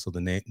things. So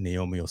the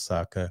Naomi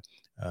Osaka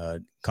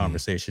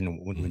conversation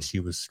when she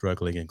was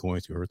struggling and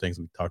going through her things,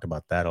 we talked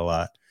about that a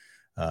lot.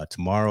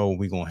 Tomorrow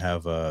we're going to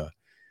have a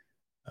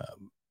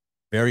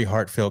very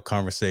heartfelt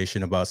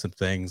conversation about some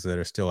things that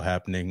are still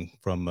happening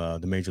from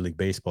the Major League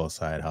Baseball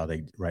side, how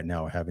they right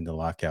now are having the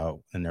lockout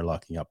and they're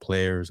locking out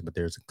players, but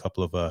there's a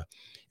couple of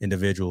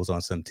individuals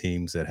on some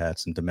teams that had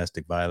some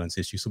domestic violence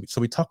issues. So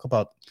we talk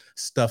about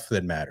stuff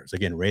that matters,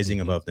 again,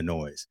 raising above the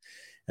noise.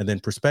 And then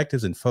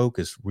perspectives and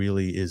focus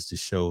really is the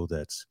show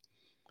that's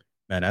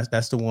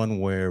the one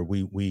where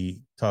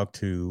we talk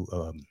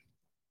to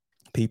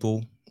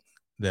people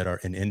that are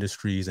in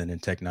industries and in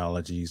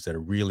technologies that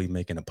are really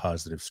making a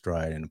positive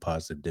stride and a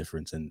positive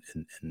difference in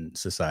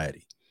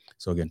society.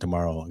 So again,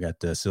 tomorrow I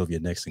got Sylvia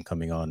Nixon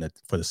coming on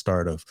for the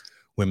start of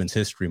Women's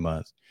History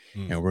Month,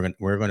 and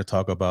we're going to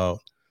talk about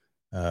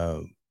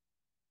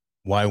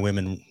why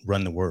women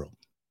run the world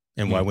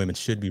and why women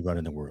should be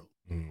running the world.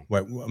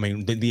 Right. I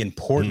mean, the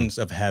importance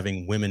of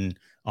having women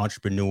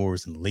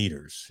entrepreneurs and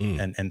leaders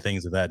and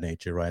things of that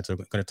nature. Right. So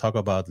we're going to talk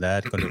about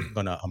that.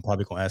 I'm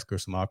probably going to ask her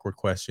some awkward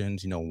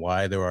questions,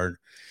 why there are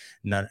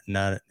not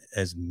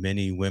as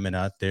many women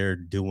out there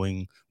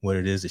doing what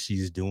it is that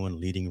she's doing,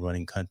 leading,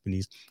 running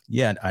companies.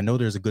 Yeah, I know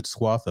there's a good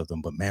swath of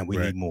them, but man, we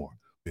need more.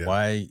 Yeah.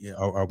 Why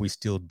are we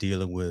still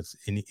dealing with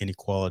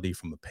inequality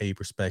from a pay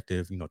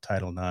perspective?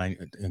 Title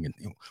IX.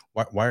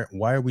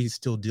 Why are we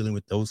still dealing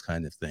with those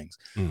kind of things?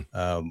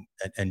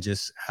 And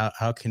just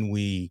how can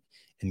we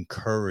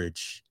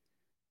encourage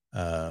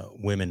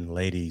women,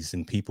 ladies,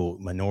 and people,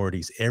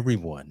 minorities,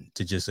 everyone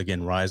to just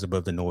again rise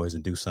above the noise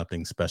and do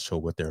something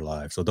special with their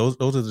lives? So those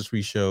are the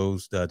three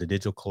shows: the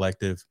Digital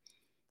Collective,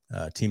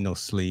 Team No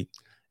Sleep,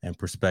 and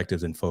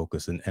Perspectives and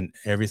Focus, and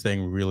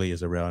everything really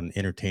is around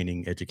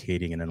entertaining,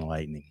 educating, and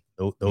enlightening.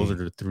 Those are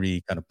the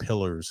three kind of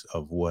pillars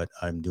of what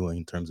I'm doing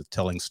in terms of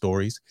telling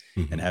stories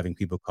and having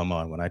people come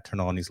on. When I turn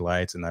on these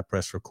lights and I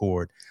press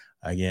record,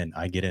 again,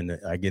 I get in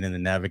the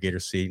navigator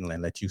seat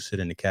and let you sit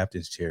in the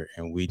captain's chair,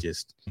 and we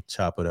just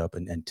chop it up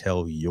and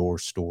tell your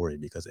story,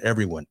 because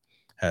everyone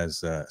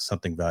has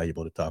something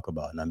valuable to talk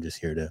about, and I'm just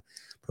here to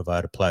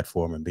provide a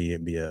platform and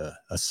be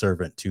a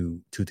servant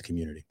to the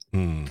community.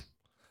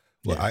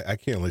 Well, I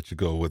can't let you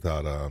go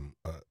without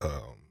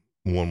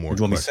one more.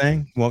 You want me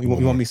saying? You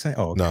want me saying?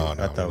 Oh, okay. No,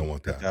 we don't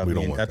want that. We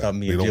don't want that. I thought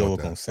me and Jill were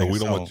going to sing. We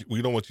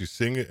don't want you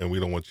singing, and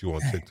we don't want you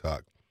on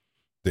TikTok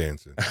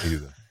dancing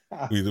either.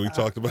 We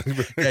talked about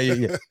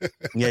it.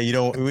 Yeah. You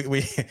don't.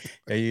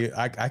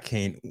 I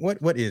can't.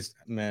 What is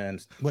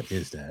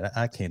that?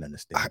 I can't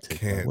understand. I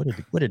can't.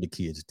 What are the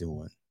kids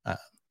doing?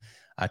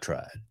 I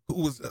tried.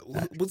 Who was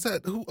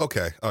that? Who?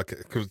 Okay.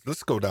 Because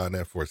let's go down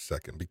there for a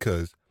second,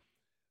 because.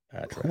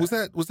 Was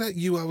that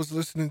you I was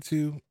listening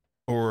to,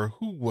 or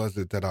who was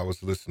it that I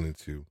was listening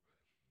to?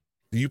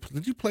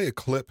 Did you play a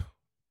clip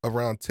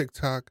around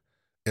TikTok?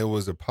 It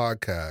was a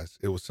podcast.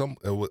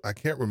 I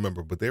can't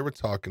remember, but they were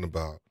talking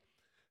about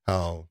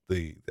how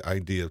the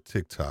idea of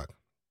TikTok,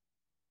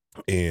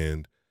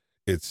 and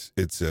it's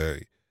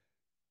a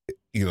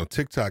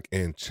TikTok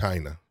in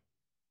China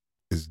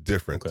is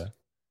different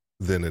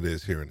than it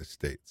is here in the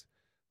States.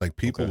 Like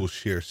people will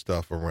share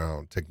stuff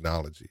around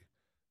technology,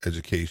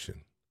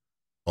 education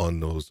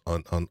on those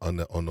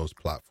on those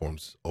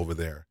platforms over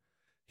there.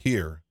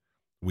 Here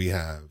we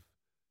have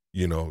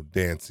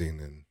dancing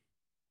and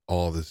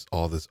all this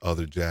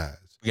other jazz.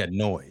 We got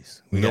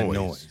noise. And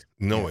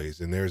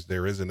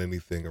there isn't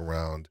anything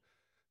around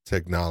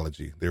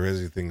technology. There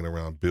isn't anything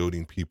around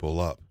building people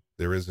up.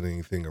 There isn't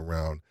anything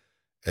around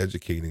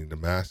educating the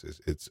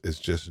masses. It's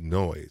just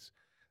noise,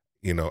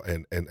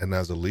 and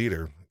as a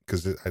leader,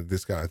 because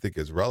this guy I think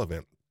is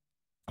relevant,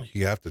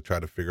 you have to try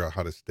to figure out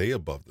how to stay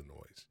above the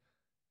noise.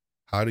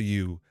 How do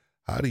you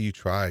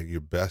try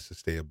your best to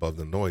stay above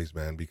the noise,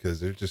 man?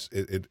 Because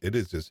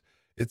it's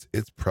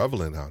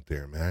prevalent out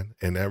there, man.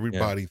 And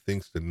everybody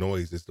thinks the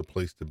noise is the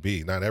place to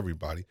be. Not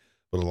everybody,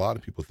 but a lot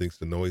of people thinks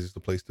the noise is the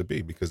place to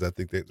be, because I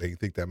think that they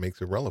think that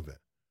makes it relevant.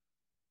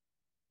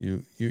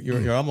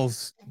 You're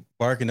almost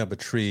barking up a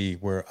tree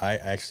where I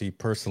actually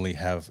personally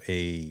have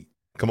a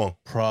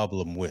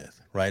problem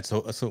with, right?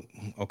 So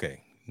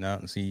okay. Now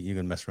see, you're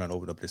gonna mess around,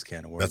 open up this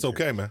can of worms. That's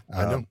okay, here, man.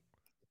 I know.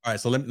 All right,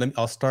 so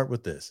I'll start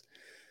with this.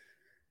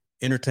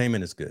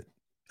 Entertainment is good.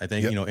 I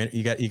think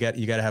you got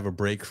to have a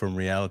break from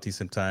reality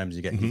sometimes.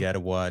 You got to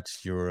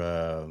watch your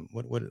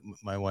what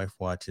my wife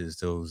watches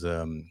those.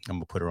 I'm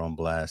gonna put her on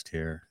blast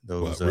here.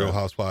 Those Real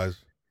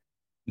Housewives.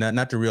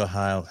 Not the Real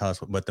Housewives,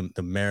 but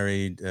the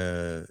married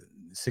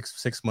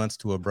six months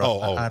to a bride.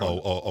 I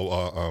don't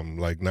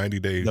know. Like 90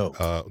 Day No.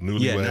 Yeah,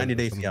 Newlywed. 90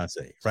 Day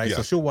Fiance, right? Yeah.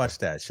 So she'll watch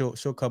that.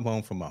 She'll come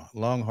home from a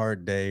long,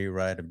 hard day,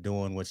 right, of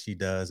doing what she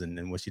does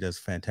and what she does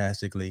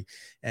fantastically.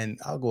 And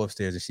I'll go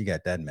upstairs and she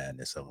got that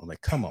madness. So I'm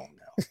like, come on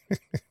now.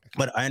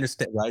 But I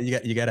understand, right?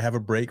 You got to have a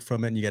break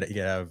from it. And you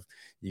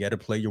got to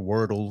play your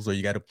Wordles, or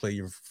you got to play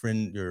your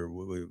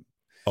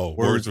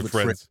Words with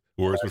Friends.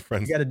 Words with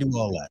Friends. You got to do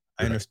all that.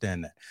 I Right.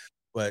 understand that.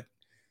 But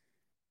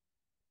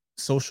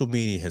social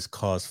media has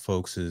caused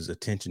folks'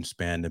 attention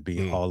span to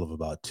be all of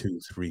about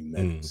 2-3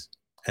 minutes.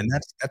 And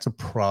that's a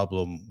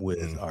problem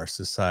with our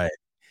society.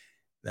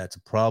 That's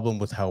a problem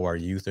with how our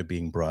youth are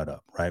being brought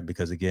up, right?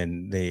 Because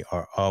again, they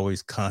are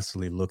always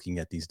constantly looking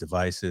at these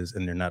devices,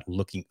 and they're not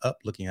looking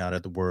out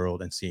at the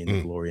world and seeing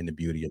the glory and the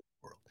beauty of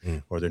the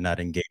world, or they're not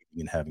engaging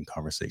and having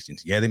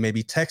conversations. Yeah, they may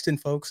be texting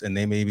folks and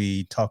they may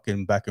be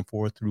talking back and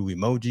forth through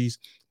emojis,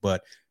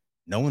 but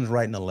no one's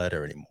writing a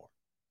letter anymore.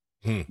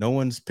 No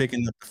one's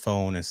picking up the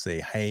phone and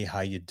say, hey, how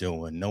you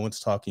doing? No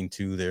one's talking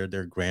to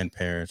their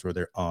grandparents or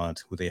their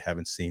aunt who they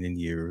haven't seen in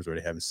years, or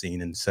they haven't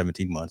seen in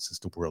 17 months since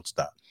the world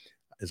stopped.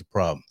 Is a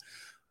problem.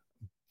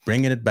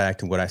 Bringing it back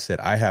to what I said,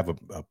 I have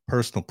a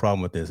personal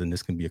problem with this, and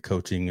this can be a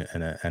coaching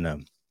and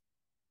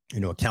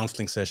a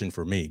counseling session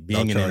for me.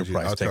 Being in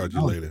enterprise, I'll charge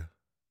you later.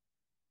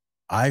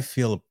 I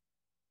feel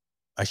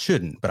I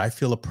shouldn't, but I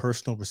feel a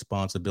personal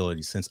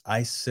responsibility, since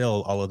I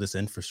sell all of this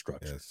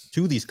infrastructure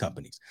to these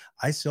companies.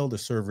 I sell the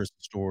servers,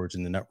 storage,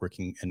 and the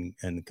networking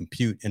and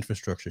compute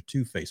infrastructure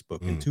to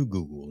Facebook and to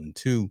Google and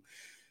to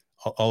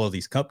all of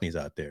these companies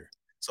out there.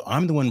 So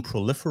I'm the one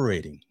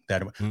proliferating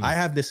that. I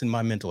have this in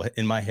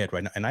my head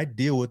right now, and I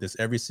deal with this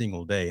every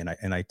single day.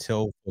 And I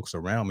tell folks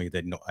around me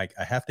that,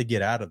 I have to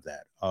get out of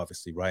that,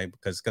 obviously, right?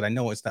 Because I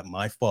know it's not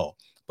my fault,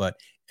 but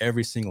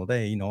every single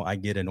day, I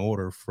get an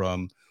order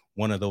from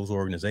one of those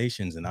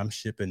organizations, and I'm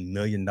shipping $1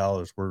 million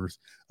worth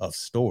of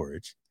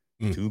storage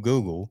to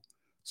Google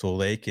so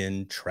they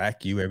can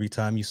track you every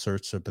time you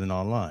search something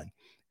online.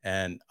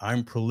 And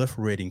I'm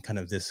proliferating kind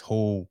of this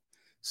whole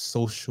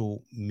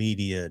social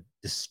media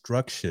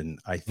destruction.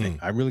 I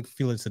think I really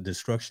feel it's a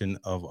destruction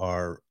of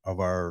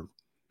our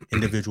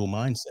individual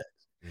mindset.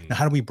 Now,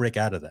 how do we break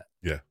out of that?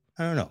 Yeah,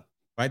 I don't know.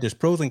 Right? There's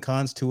pros and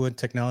cons to it.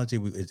 Technology,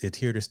 it's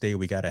here to stay.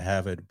 We got to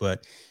have it.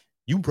 But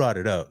you brought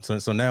it up,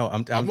 so now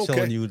I'm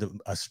telling you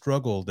a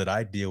struggle that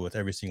I deal with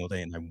every single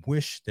day, and I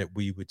wish that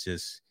we would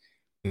just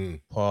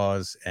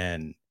pause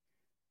and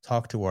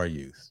talk to our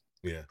youth.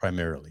 Yeah,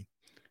 primarily.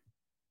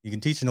 You can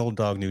teach an old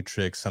dog new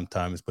tricks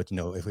sometimes, but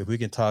if we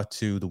can talk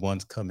to the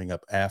ones coming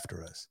up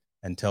after us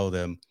and tell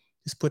them,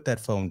 just put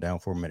that phone down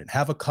for a minute.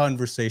 Have a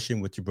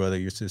conversation with your brother,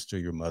 your sister,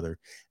 your mother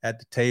at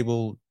the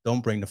table.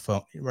 Don't bring the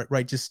phone.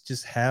 Right.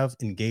 Just have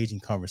engaging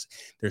conversation.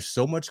 There's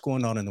so much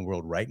going on in the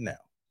world right now.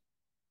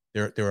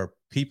 There are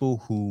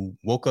people who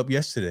woke up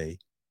yesterday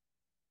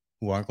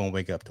who aren't going to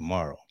wake up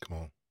tomorrow. Come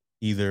on.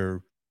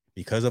 Either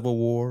because of a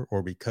war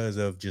or because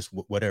of just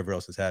whatever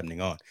else is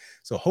happening on.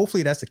 So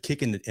hopefully that's a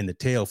kick in the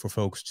tail for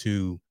folks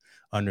to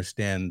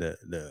understand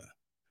the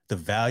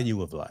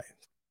value of life,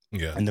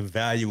 and the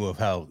value of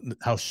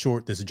how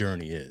short this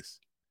journey is.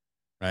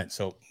 Right.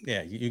 So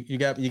yeah, you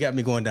got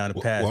me going down a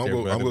path. I'm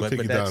going to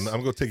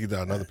take you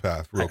down another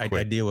path real quick.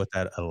 I deal with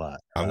that a lot.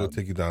 I'm going to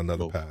take you down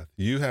another path.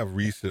 You have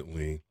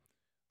recently,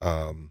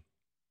 done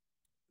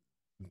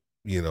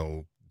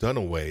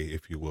away,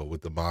 if you will,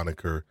 with the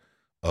moniker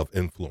of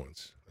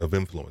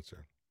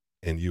influencer,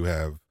 and you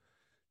have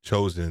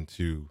chosen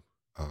to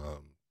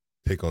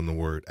take on the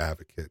word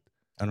advocate.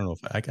 I don't know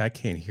if I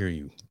can't hear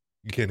you.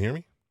 You can't hear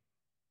me?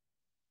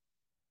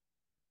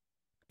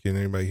 Can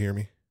anybody hear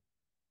me?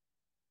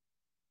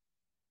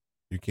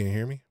 You can't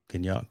hear me?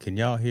 Can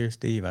y'all hear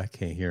Steve? I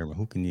can't hear him.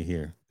 Who can you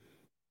hear?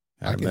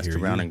 I can messed hear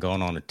around you. and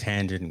gone on a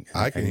tangent. And,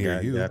 I can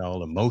hear you. Got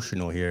all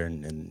emotional here,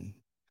 and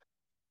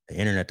the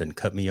internet done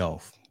cut me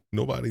off.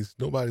 Nobody's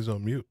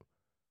on mute.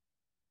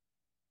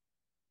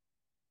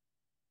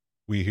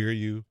 We hear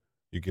you.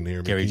 You can hear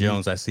me. Gary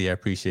Jones, I see. I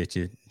appreciate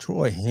you.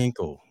 Troy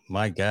Hinkle,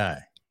 my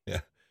guy.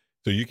 Yeah.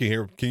 So you can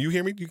hear. Can you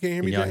hear me? You can't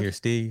hear me. Y'all hear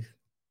Steve?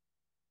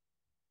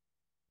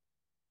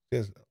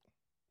 Yes.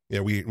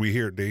 Yeah, we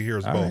hear. They hear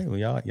us All both. right,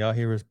 well, y'all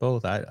hear us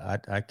both.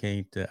 I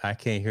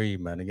can't hear you,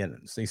 man. Again,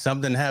 see,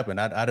 something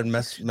happened. I done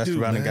messed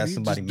around and got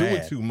somebody mad.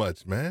 Doing too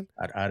much, man.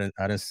 I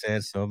done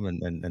said something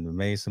and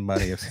made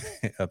somebody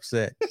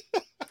upset.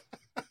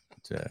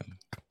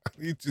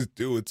 You just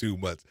doing too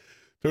much.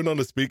 Turn on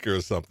the speaker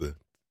or something.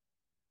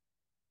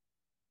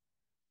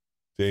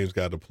 James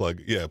got to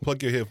plug. Yeah,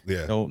 plug your hip.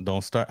 Yeah.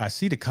 Don't start. I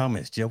see the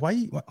comments, Joe.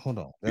 Hold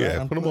on.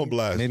 Yeah, put them on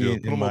blast. Maybe Joe.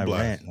 put them on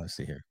blast. Let's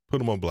see here. Put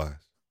them on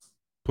blast.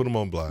 Put them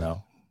on blast.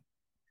 No,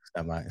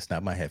 it's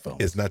not my headphones.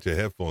 It's not your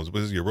headphones.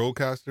 What is your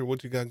Rodecaster?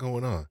 What you got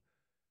going on?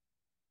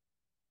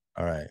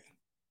 All right.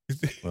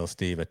 Well,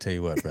 Steve, I tell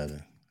you what,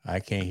 brother, I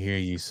can't hear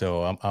you.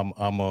 So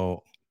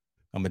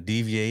I'm a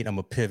deviate. I'm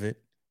a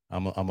pivot.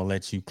 I'm gonna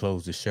let you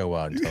close the show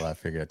out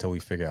until we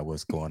figure out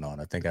what's going on.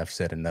 I think I've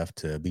said enough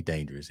to be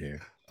dangerous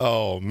here.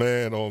 Oh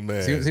man,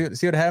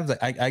 See what happens?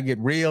 I get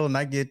real, and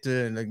I get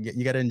to.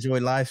 You got to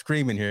enjoy live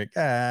streaming here.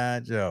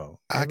 God,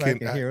 Joe, everybody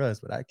can hear us,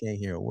 but I can't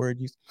hear a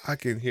word you. I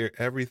can hear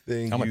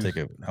everything. I'm gonna take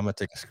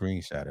a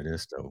screenshot of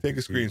this though. Take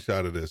a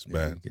screenshot of this,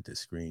 man. Get the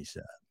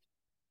screenshot.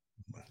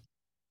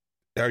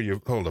 Are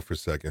you? Hold up for a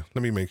second.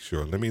 Let me make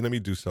sure. Let me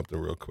do something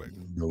real quick.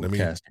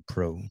 Rodecaster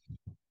Pro.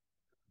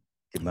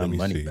 Get my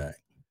money back.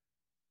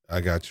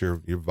 I got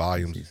your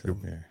volumes.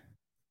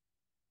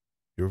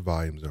 Your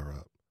volumes are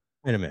up.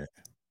 Wait a minute.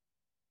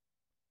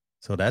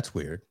 So that's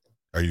weird.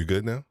 Are you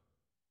good now?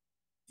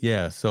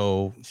 Yeah.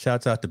 So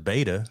shouts out to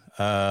Beta.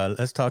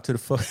 Let's talk to the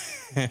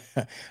folks.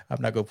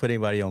 I'm not gonna put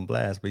anybody on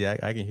blast, but yeah,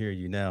 I can hear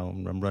you now.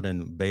 I'm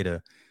running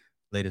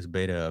latest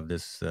beta of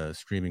this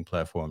streaming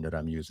platform that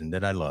I'm using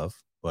that I love,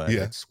 but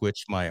it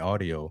switched my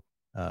audio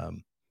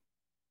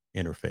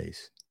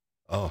interface.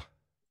 Oh.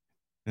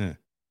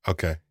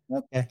 Okay.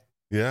 Okay.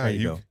 Yeah.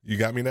 You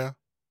got me now.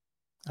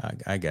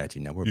 I got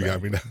you now. You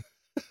got me now.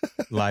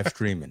 Live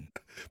streaming,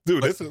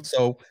 dude.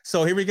 So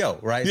here we go,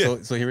 right? Yeah.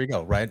 So here we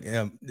go, right?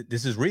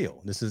 This is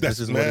real. This is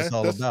what it's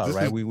all about,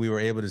 right? We were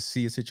able to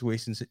see a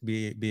situation,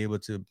 be able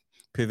to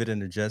pivot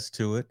and adjust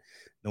to it.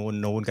 No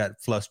one got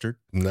flustered.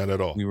 Not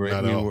at all. We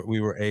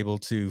were able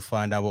to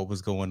find out what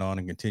was going on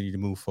and continue to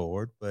move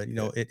forward. But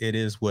it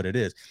is what it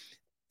is.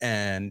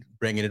 And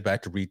bringing it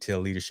back to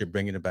retail leadership,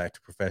 bringing it back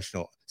to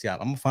professional. See, I'm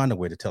gonna find a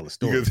way to tell a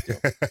story.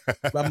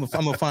 I'm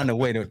gonna find a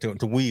way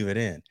to weave it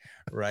in,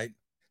 right?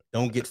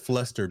 Don't get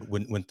flustered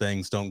when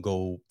things don't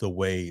go the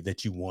way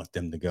that you want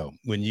them to go.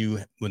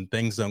 When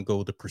things don't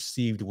go the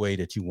perceived way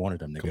that you wanted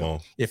them to go.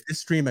 If this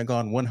stream had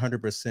gone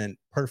 100%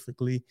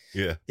 perfectly,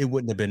 we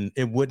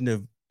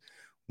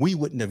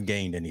wouldn't have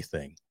gained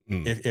anything.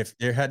 If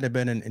there hadn't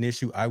been an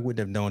issue, I wouldn't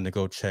have known to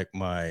go check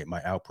my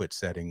output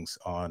settings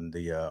on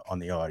the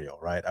audio,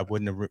 right? I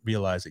wouldn't have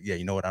realized that,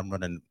 you know what, I'm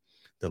running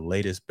the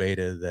latest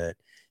beta that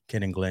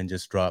Ken and Glenn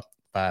just dropped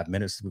 5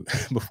 minutes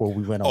before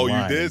we went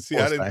online. Oh, you did? See,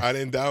 I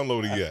didn't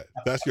download it yet.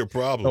 That's your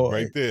problem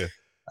right there.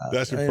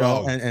 That's your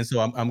problem. And so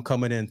I'm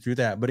coming in through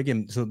that. But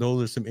again, so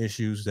those are some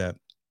issues that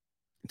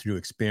through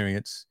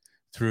experience,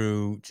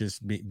 through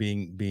just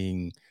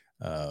being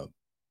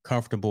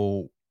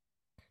comfortable,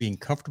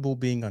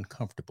 being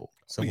uncomfortable.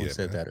 Someone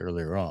said that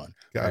earlier on.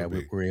 Right?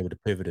 We're able to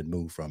pivot and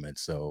move from it.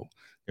 So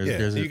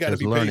there's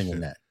learning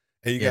in that.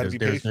 And you got to be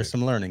patient. There's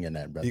some learning in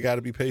that, brother. You got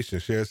to be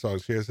patient. Cher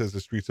says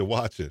the streets are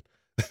watching.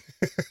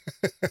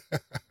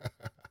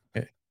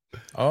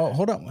 Oh,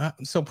 hold on.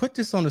 So put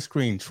this on the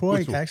screen.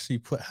 Troy actually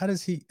put. How did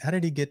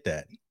he get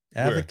that?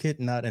 Advocate,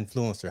 not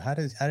influencer. How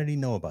did he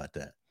know about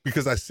that?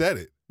 Because I said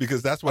it.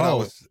 Because that's what I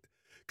was.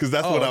 Because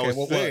that's what I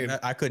was saying.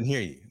 I couldn't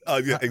hear you.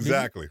 Yeah,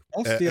 exactly.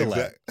 Don't steal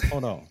that.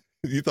 Hold on.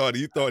 You thought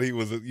he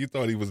was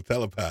a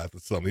telepath or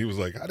something. He was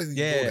like, how did he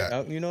know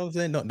that? You know what I'm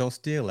saying? Don't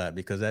steal that,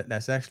 because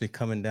that's actually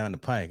coming down the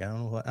pike. I don't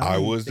know what I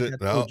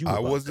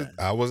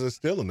wasn't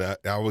stealing that.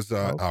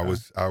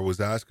 I was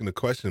asking the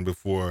question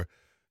before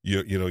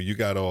you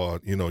got all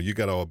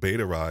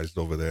betaized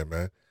over there,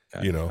 man.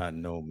 I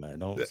know,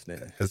 man.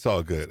 It's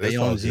all good. Stay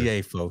on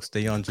GA, folks.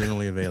 Stay on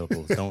generally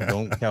available.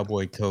 Don't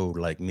cowboy code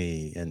like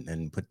me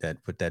and put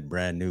that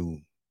brand new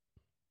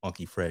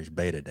funky fresh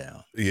beta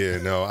down. Yeah,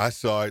 no, I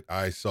saw it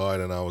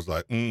and I was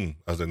like, I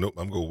was like, nope,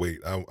 I'm gonna wait.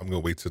 I'm gonna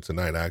wait till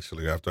tonight,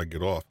 actually, after I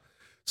get off.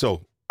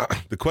 So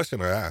the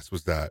question I asked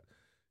was that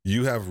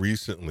you have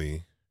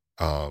recently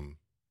kind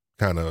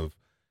of,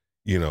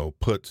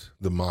 put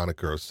the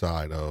moniker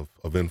aside of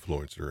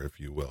influencer, if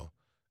you will,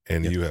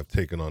 and you have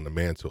taken on the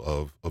mantle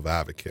of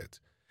advocate.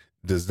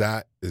 Is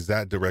that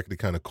directly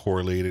kind of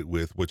correlated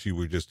with what you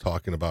were just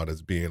talking about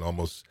as being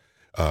almost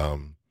a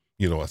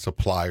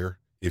supplier,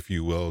 if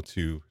you will,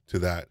 to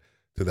that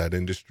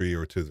industry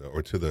or to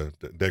the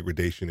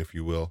degradation, if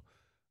you will,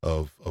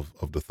 of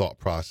the thought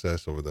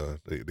process or the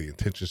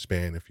attention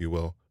span, if you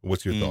will?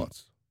 What's your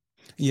thoughts?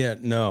 Yeah,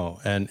 no,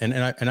 and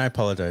I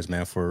apologize,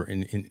 man, for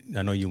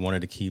I know you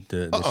wanted to keep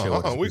the show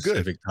at a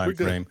specific time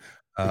frame.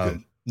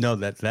 No,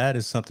 that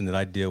is something that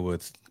I deal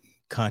with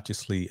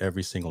consciously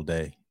every single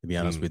day. To be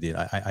honest with you,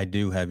 I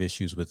do have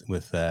issues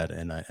with that,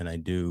 and I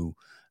do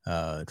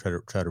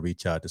try to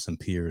reach out to some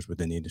peers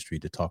within the industry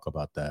to talk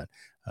about that,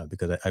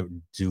 because I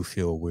do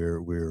feel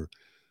we're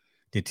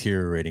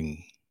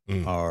deteriorating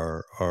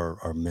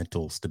our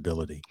mental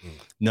stability.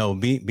 No,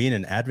 being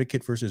an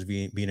advocate versus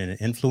being an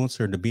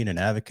influencer. To being an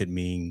advocate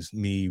means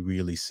me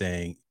really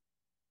saying,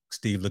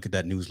 Steve, look at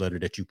that newsletter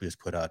that you just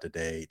put out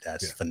today.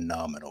 That's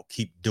phenomenal.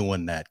 Keep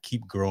doing that.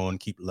 Keep growing.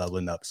 Keep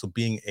leveling up. So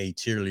being a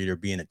cheerleader,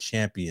 being a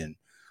champion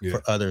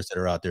for others that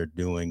are out there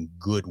doing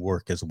good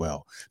work as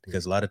well,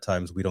 because a lot of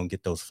times we don't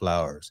get those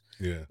flowers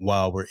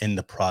while we're in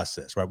the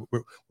process, right?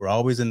 We're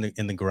always in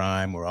the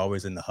grime. We're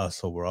always in the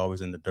hustle. We're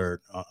always in the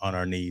dirt on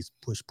our knees,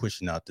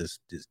 pushing out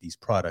these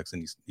products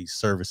and these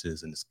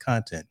services and this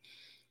content.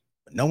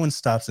 But no one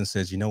stops and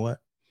says, you know what,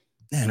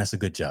 man, that's a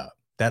good job.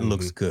 That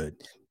looks good.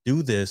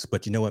 Do this,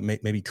 but you know what,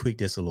 maybe tweak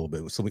this a little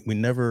bit. So we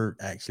never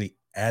actually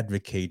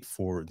advocate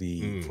for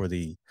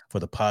the for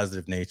the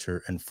positive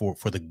nature and for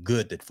the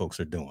good that folks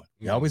are doing.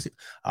 You Mhm. always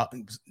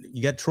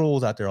you got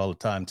trolls out there all the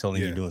time telling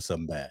you Yeah. you're doing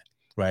something bad,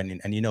 right?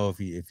 And you know, if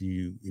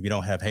you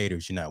don't have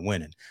haters, you're not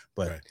winning.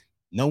 But Right.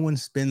 no one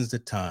spends the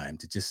time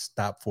to just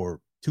stop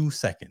for 2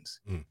 seconds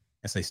Mm.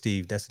 and say,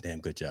 Steve, that's a damn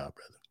good job,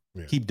 brother.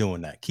 Yeah. Keep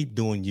doing that. Keep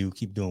doing you.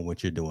 Keep doing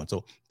what you're doing.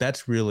 So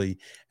that's really,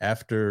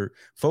 after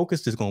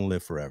focused, is going to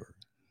live forever.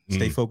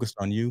 Stay Mm. focused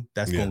on you.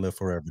 That's Yeah. going to live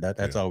forever.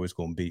 That's Yeah. always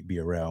going to be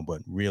around.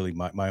 But really,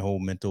 my whole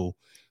mental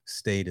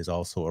state is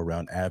also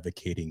around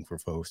advocating for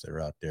folks that are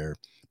out there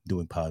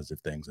doing positive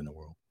things in the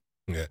world.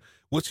 Yeah.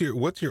 What's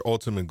your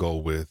ultimate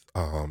goal with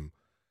the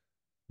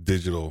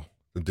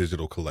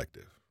digital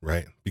collective,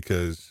 right?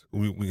 Because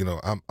we you know,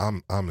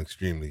 I'm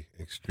extremely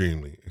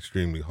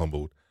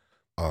humbled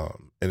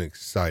and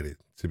excited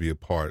to be a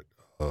part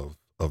of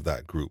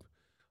that group.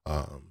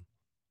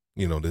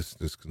 You know, this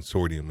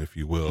consortium, if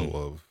you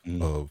will,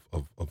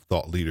 of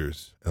thought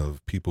leaders,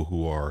 of people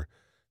who are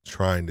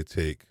trying to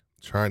take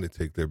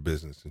their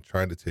business and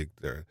trying to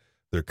take their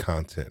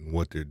content and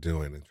what they're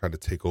doing and try to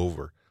take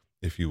over,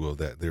 if you will,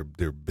 that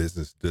their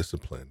business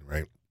discipline,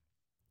 right?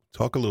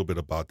 Talk a little bit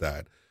about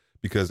that,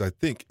 because I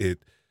think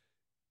it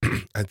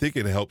I think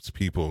it helps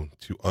people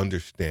to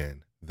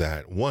understand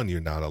that, one,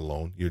 you're not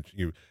alone.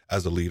 You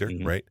as a leader,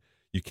 right?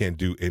 You can't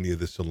do any of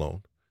this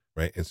alone,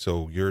 right? And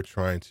so you're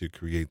trying to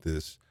create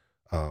this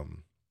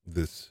um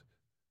this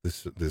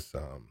this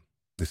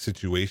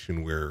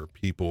situation where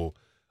people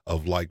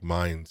of like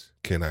minds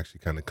can actually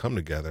kind of come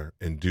together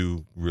and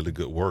do really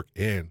good work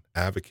and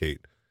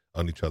advocate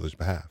on each other's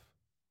behalf.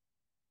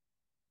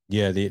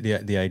 Yeah,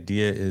 the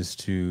idea is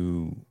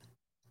to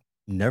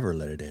never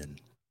let it end.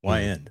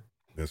 Why end?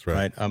 That's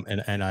right. Right.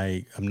 And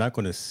I'm not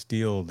going to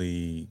steal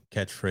the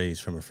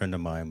catchphrase from a friend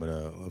of mine, but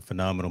a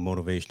phenomenal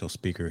motivational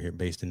speaker here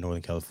based in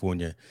Northern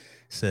California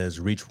says,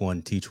 reach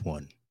one, teach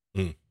one.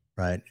 Mm.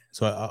 Right.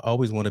 So I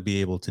always want to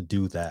be able to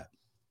do that.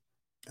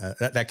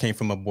 That came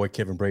from my boy,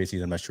 Kevin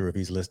Bracey. I'm not sure if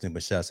he's listening,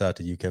 but shouts out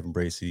to you, Kevin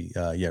Bracey.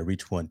 Yeah.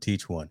 Reach one,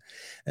 teach one.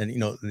 And, you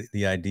know,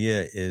 the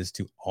idea is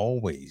to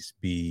always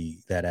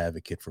be that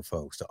advocate for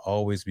folks, to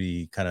always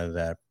be kind of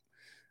that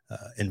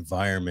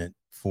environment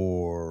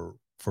for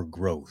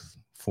growth,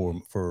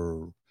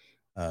 for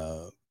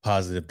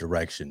positive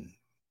direction,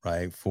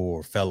 right?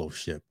 For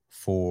fellowship,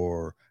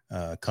 for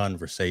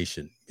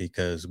conversation,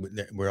 because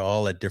we're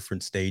all at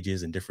different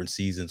stages and different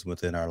seasons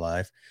within our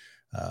life.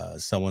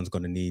 Someone's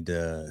going to need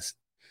to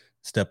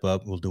step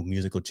up. We'll do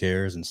musical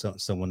chairs, and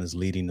someone is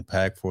leading the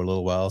pack for a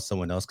little while.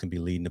 Someone else can be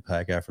leading the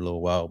pack after a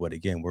little while. But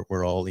again,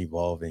 we're all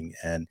evolving,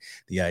 and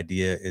the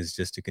idea is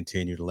just to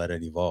continue to let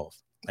it evolve.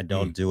 I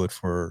don't do it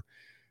for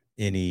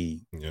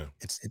any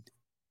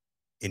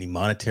any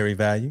monetary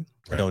value.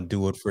 Right. I don't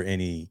do it for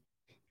any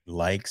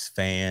likes,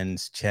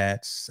 fans,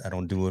 chats. I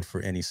don't do it for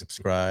any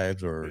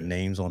subscribes or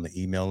names on the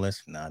email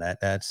list. No,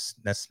 that's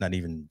not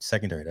even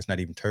secondary. That's not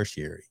even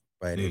tertiary,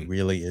 right? It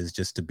really is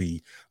just to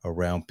be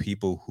around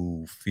people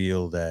who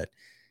feel that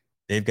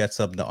they've got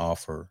something to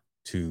offer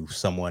to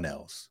someone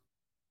else.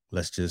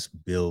 Let's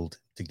just build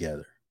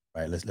together,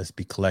 right? Let's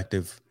be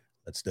collective.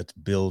 Let's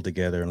build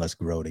together and let's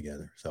grow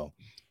together. So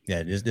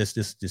yeah,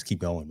 just keep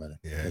going, brother.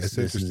 Yeah, it's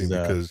interesting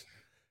because,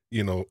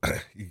 you know,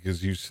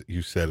 because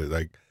you said it,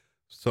 like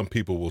some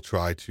people will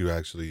try to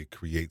actually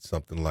create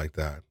something like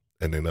that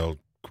and then they'll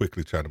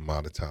quickly try to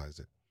monetize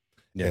it.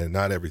 Yeah. And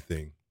not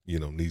everything, you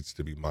know, needs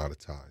to be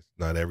monetized.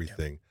 Not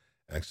everything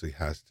actually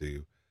has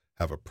to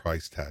have a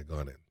price tag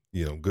on it.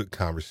 You know, good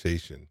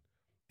conversation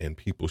and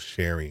people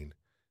sharing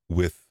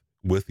with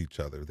each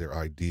other their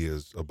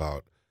ideas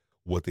about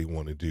what they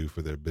want to do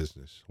for their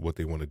business, what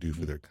they want to do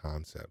for their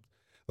concept.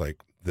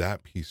 Like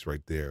that piece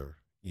right there,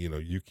 you know,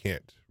 you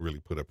can't really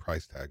put a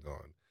price tag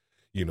on.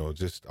 You know,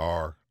 just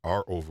our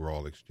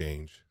overall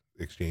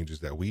exchanges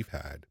that we've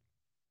had,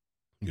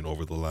 you know,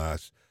 over the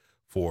last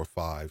 4,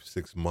 5,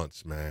 6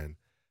 months, man,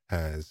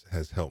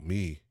 has helped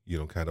me, you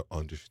know, kind of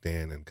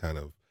understand and kind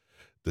of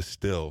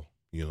distill,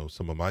 you know,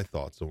 some of my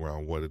thoughts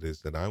around what it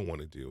is that I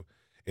want to do.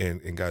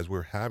 And guys,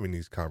 we're having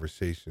these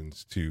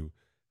conversations to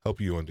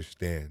help you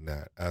understand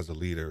that as a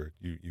leader,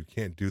 you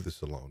can't do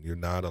this alone. You're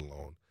not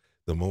alone.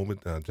 The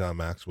moment John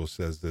Maxwell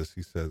says this,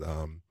 he said,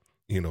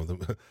 you know,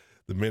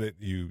 the minute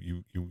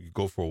you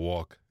go for a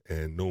walk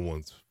and no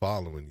one's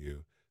following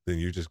you, then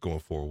you're just going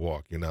for a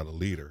walk. You're not a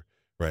leader,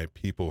 right?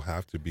 People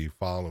have to be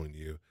following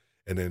you.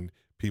 And then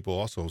people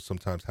also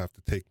sometimes have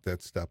to take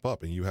that step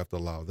up and you have to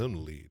allow them to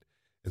lead.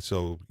 And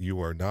so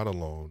you are not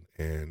alone.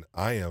 And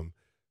I am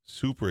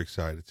super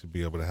excited to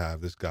be able to have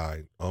this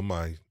guy on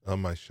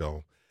my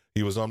show.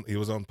 He was on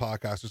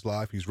Podcasters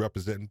Live. He's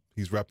repping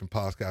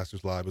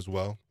Podcasters Live as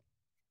well.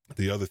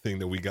 The other thing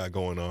that we got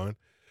going on,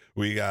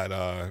 we got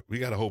a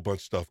whole bunch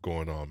of stuff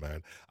going on,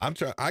 man.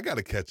 I got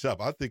to catch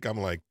up. I think I'm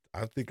like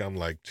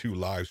 2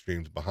 live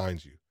streams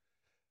behind you.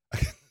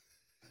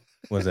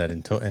 Was that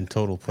in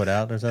total put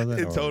out or something?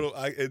 In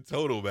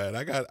total, man.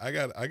 I got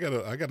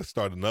to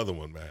start another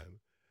one, man.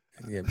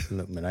 Yeah,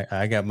 look, man,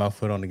 I got my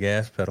foot on the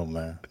gas pedal,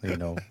 man. You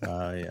know,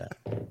 yeah,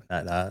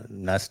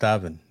 not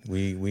stopping.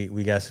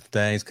 We got some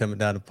things coming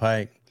down the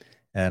pike,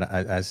 And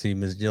I see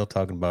Miss Jill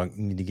talking about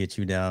you need to get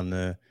you down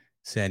to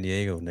San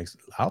Diego next.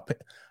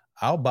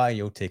 I'll buy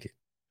your ticket.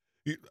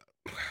 You-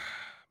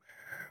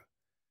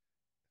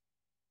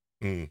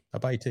 Mm, I'll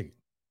buy your ticket.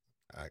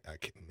 I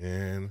can't,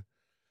 man.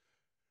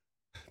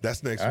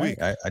 That's next All right. week.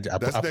 That's I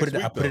put next it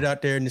I week, put it though.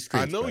 out there in the I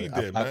streets, know brother. you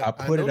did, man. I I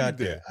put know it you out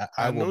did. there. I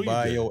I will know you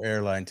buy did. your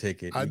airline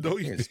ticket. I know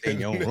you can stay in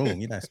did, your own man. room.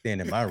 You're not staying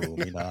in my room.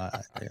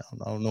 I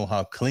don't know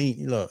how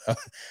clean. Look,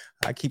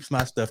 I keeps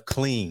my stuff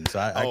clean, so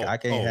I Oh,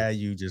 can't oh, have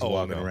you just oh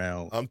walking no.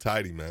 around. I'm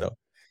tidy, man. So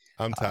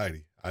I'm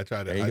tidy.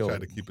 there you I try go.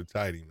 to keep it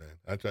tidy, man.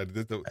 I try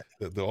to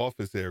the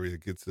office area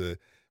gets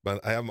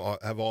but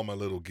have all my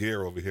little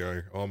gear over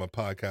here, all my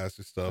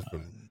podcaster stuff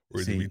and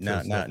the See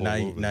retail stuff all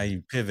over now there.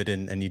 you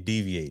pivoting and you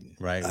deviating,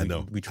 right? I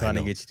know. We I trying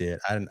to know. get you there.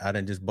 I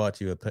didn't just bought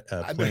you a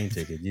I know. plane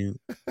ticket. You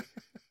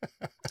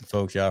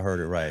folks, y'all heard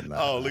it right, man.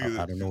 Oh, look at I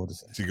this. don't know what to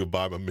say. She could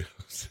buy my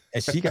meals.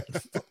 And she got,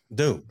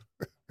 dude.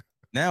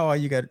 Now all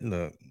you got,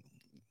 look,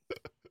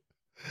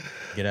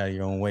 get out of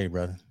your own way,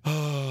 brother. Get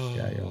out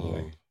of your own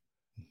way.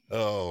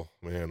 Oh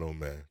man, oh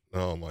man,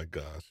 oh my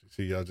gosh!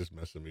 See, y'all just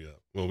messing me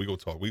up. Well, we go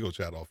talk. We go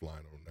chat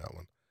offline on that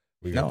one.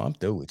 I'm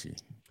through with you.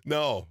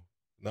 No,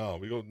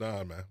 we go.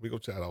 Nah, man, we go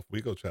chat off.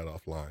 We go chat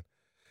offline.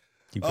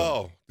 Keep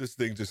going. This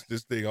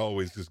thing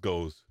always just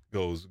goes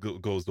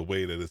the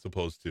way that it's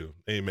supposed to.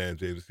 Amen,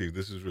 James Steve.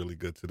 This is really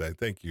good today.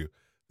 Thank you,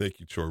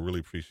 Troy. Really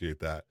appreciate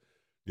that.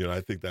 You know,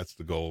 I think that's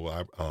the goal.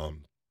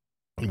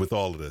 With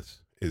all of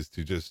this is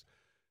to just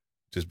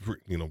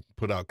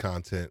put out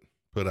content,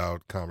 put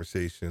out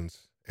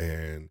conversations,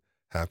 and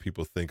have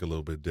people think a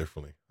little bit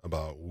differently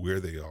about where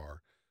they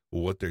are,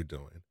 what they're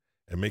doing,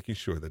 and making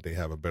sure that they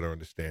have a better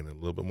understanding, a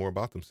little bit more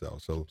about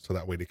themselves, so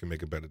that way they can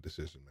make a better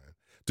decision, man.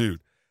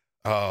 Dude,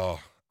 I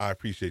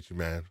appreciate you,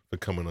 man, for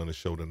coming on the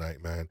show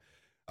tonight, man.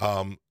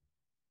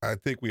 I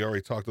think we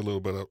already talked a little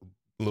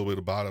bit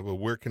about it, but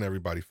where can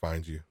everybody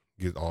find you?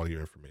 Get all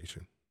your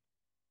information.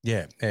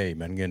 Yeah. Hey,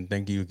 man. Again,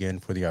 thank you again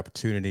for the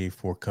opportunity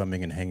for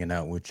coming and hanging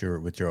out with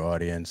your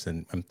audience,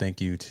 and thank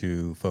you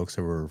to folks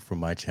who were from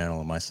my channel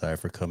on my side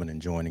for coming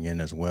and joining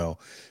in as well.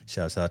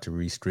 Shouts out to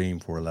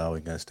Restream for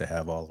allowing us to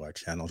have all of our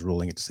channels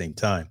rolling at the same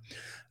time.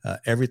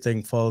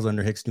 Everything falls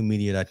under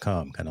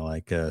hicksnewmedia.com, kind of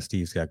like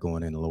Steve's got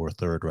going in the lower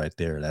third right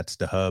there. That's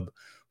the hub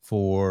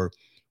for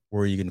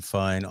where you can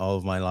find all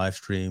of my live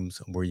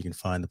streams, where you can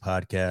find the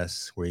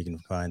podcasts, where you can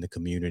find the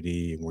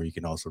community, and where you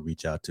can also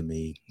reach out to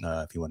me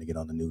if you want to get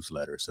on the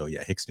newsletter. So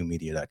yeah,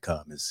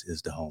 hicksnewmedia.com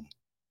is the home.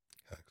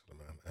 Excellent,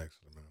 man.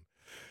 Excellent, man.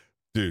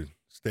 Dude,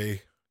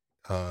 stay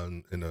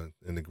in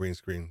the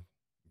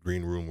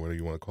green room, whatever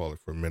you want to call it,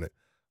 for a minute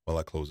while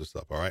I close this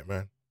up. All right,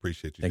 man.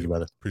 Appreciate you. Thank you,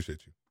 brother.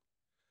 Appreciate you.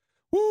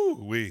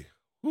 Woo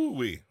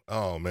wee.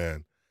 Oh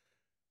man.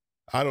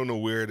 I don't know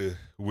where to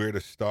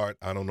start.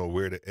 I don't know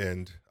where to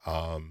end.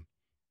 One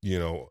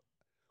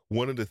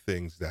of the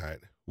things that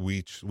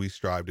we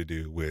strive to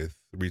do with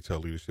Retail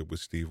Leadership with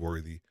Steve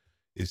Worthy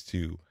is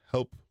to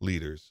help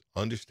leaders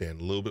understand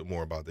a little bit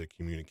more about their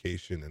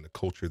communication and the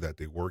culture that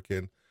they work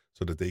in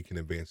so that they can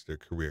advance their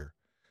career.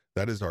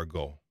 That is our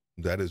goal.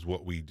 That is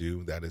what we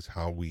do. That is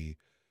how we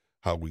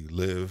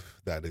live.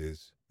 That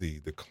is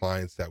the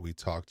clients that we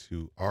talk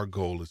to. Our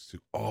goal is to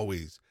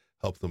always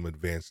help them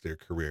advance their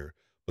career.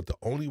 But the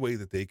only way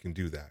that they can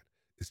do that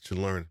is to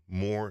learn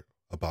more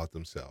about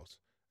themselves.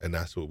 And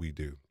that's what we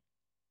do.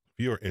 If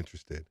you are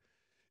interested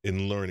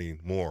in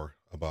learning more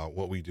about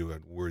what we do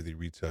at Worthy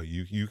Retail,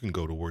 you can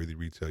go to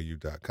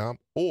worthyretailu.com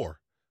or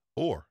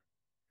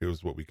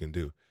here's what we can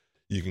do.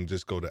 You can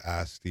just go to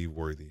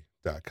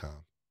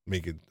asksteveworthy.com.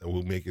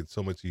 We'll make it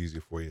so much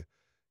easier for you.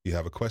 You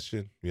have a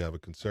question, you have a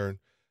concern,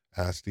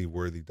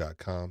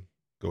 asksteveworthy.com.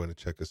 Go ahead and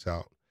check us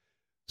out.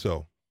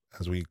 So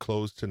as we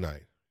close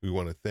tonight, we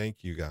want to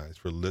thank you guys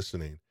for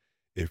listening.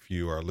 If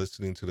you are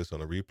listening to this on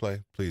a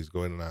replay, please go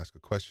ahead and ask a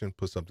question,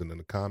 put something in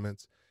the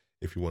comments.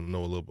 If you want to know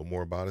a little bit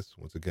more about us,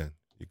 once again,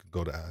 you can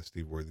go to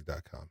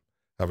asksteveworthy.com.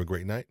 Have a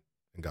great night,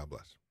 and God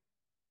bless.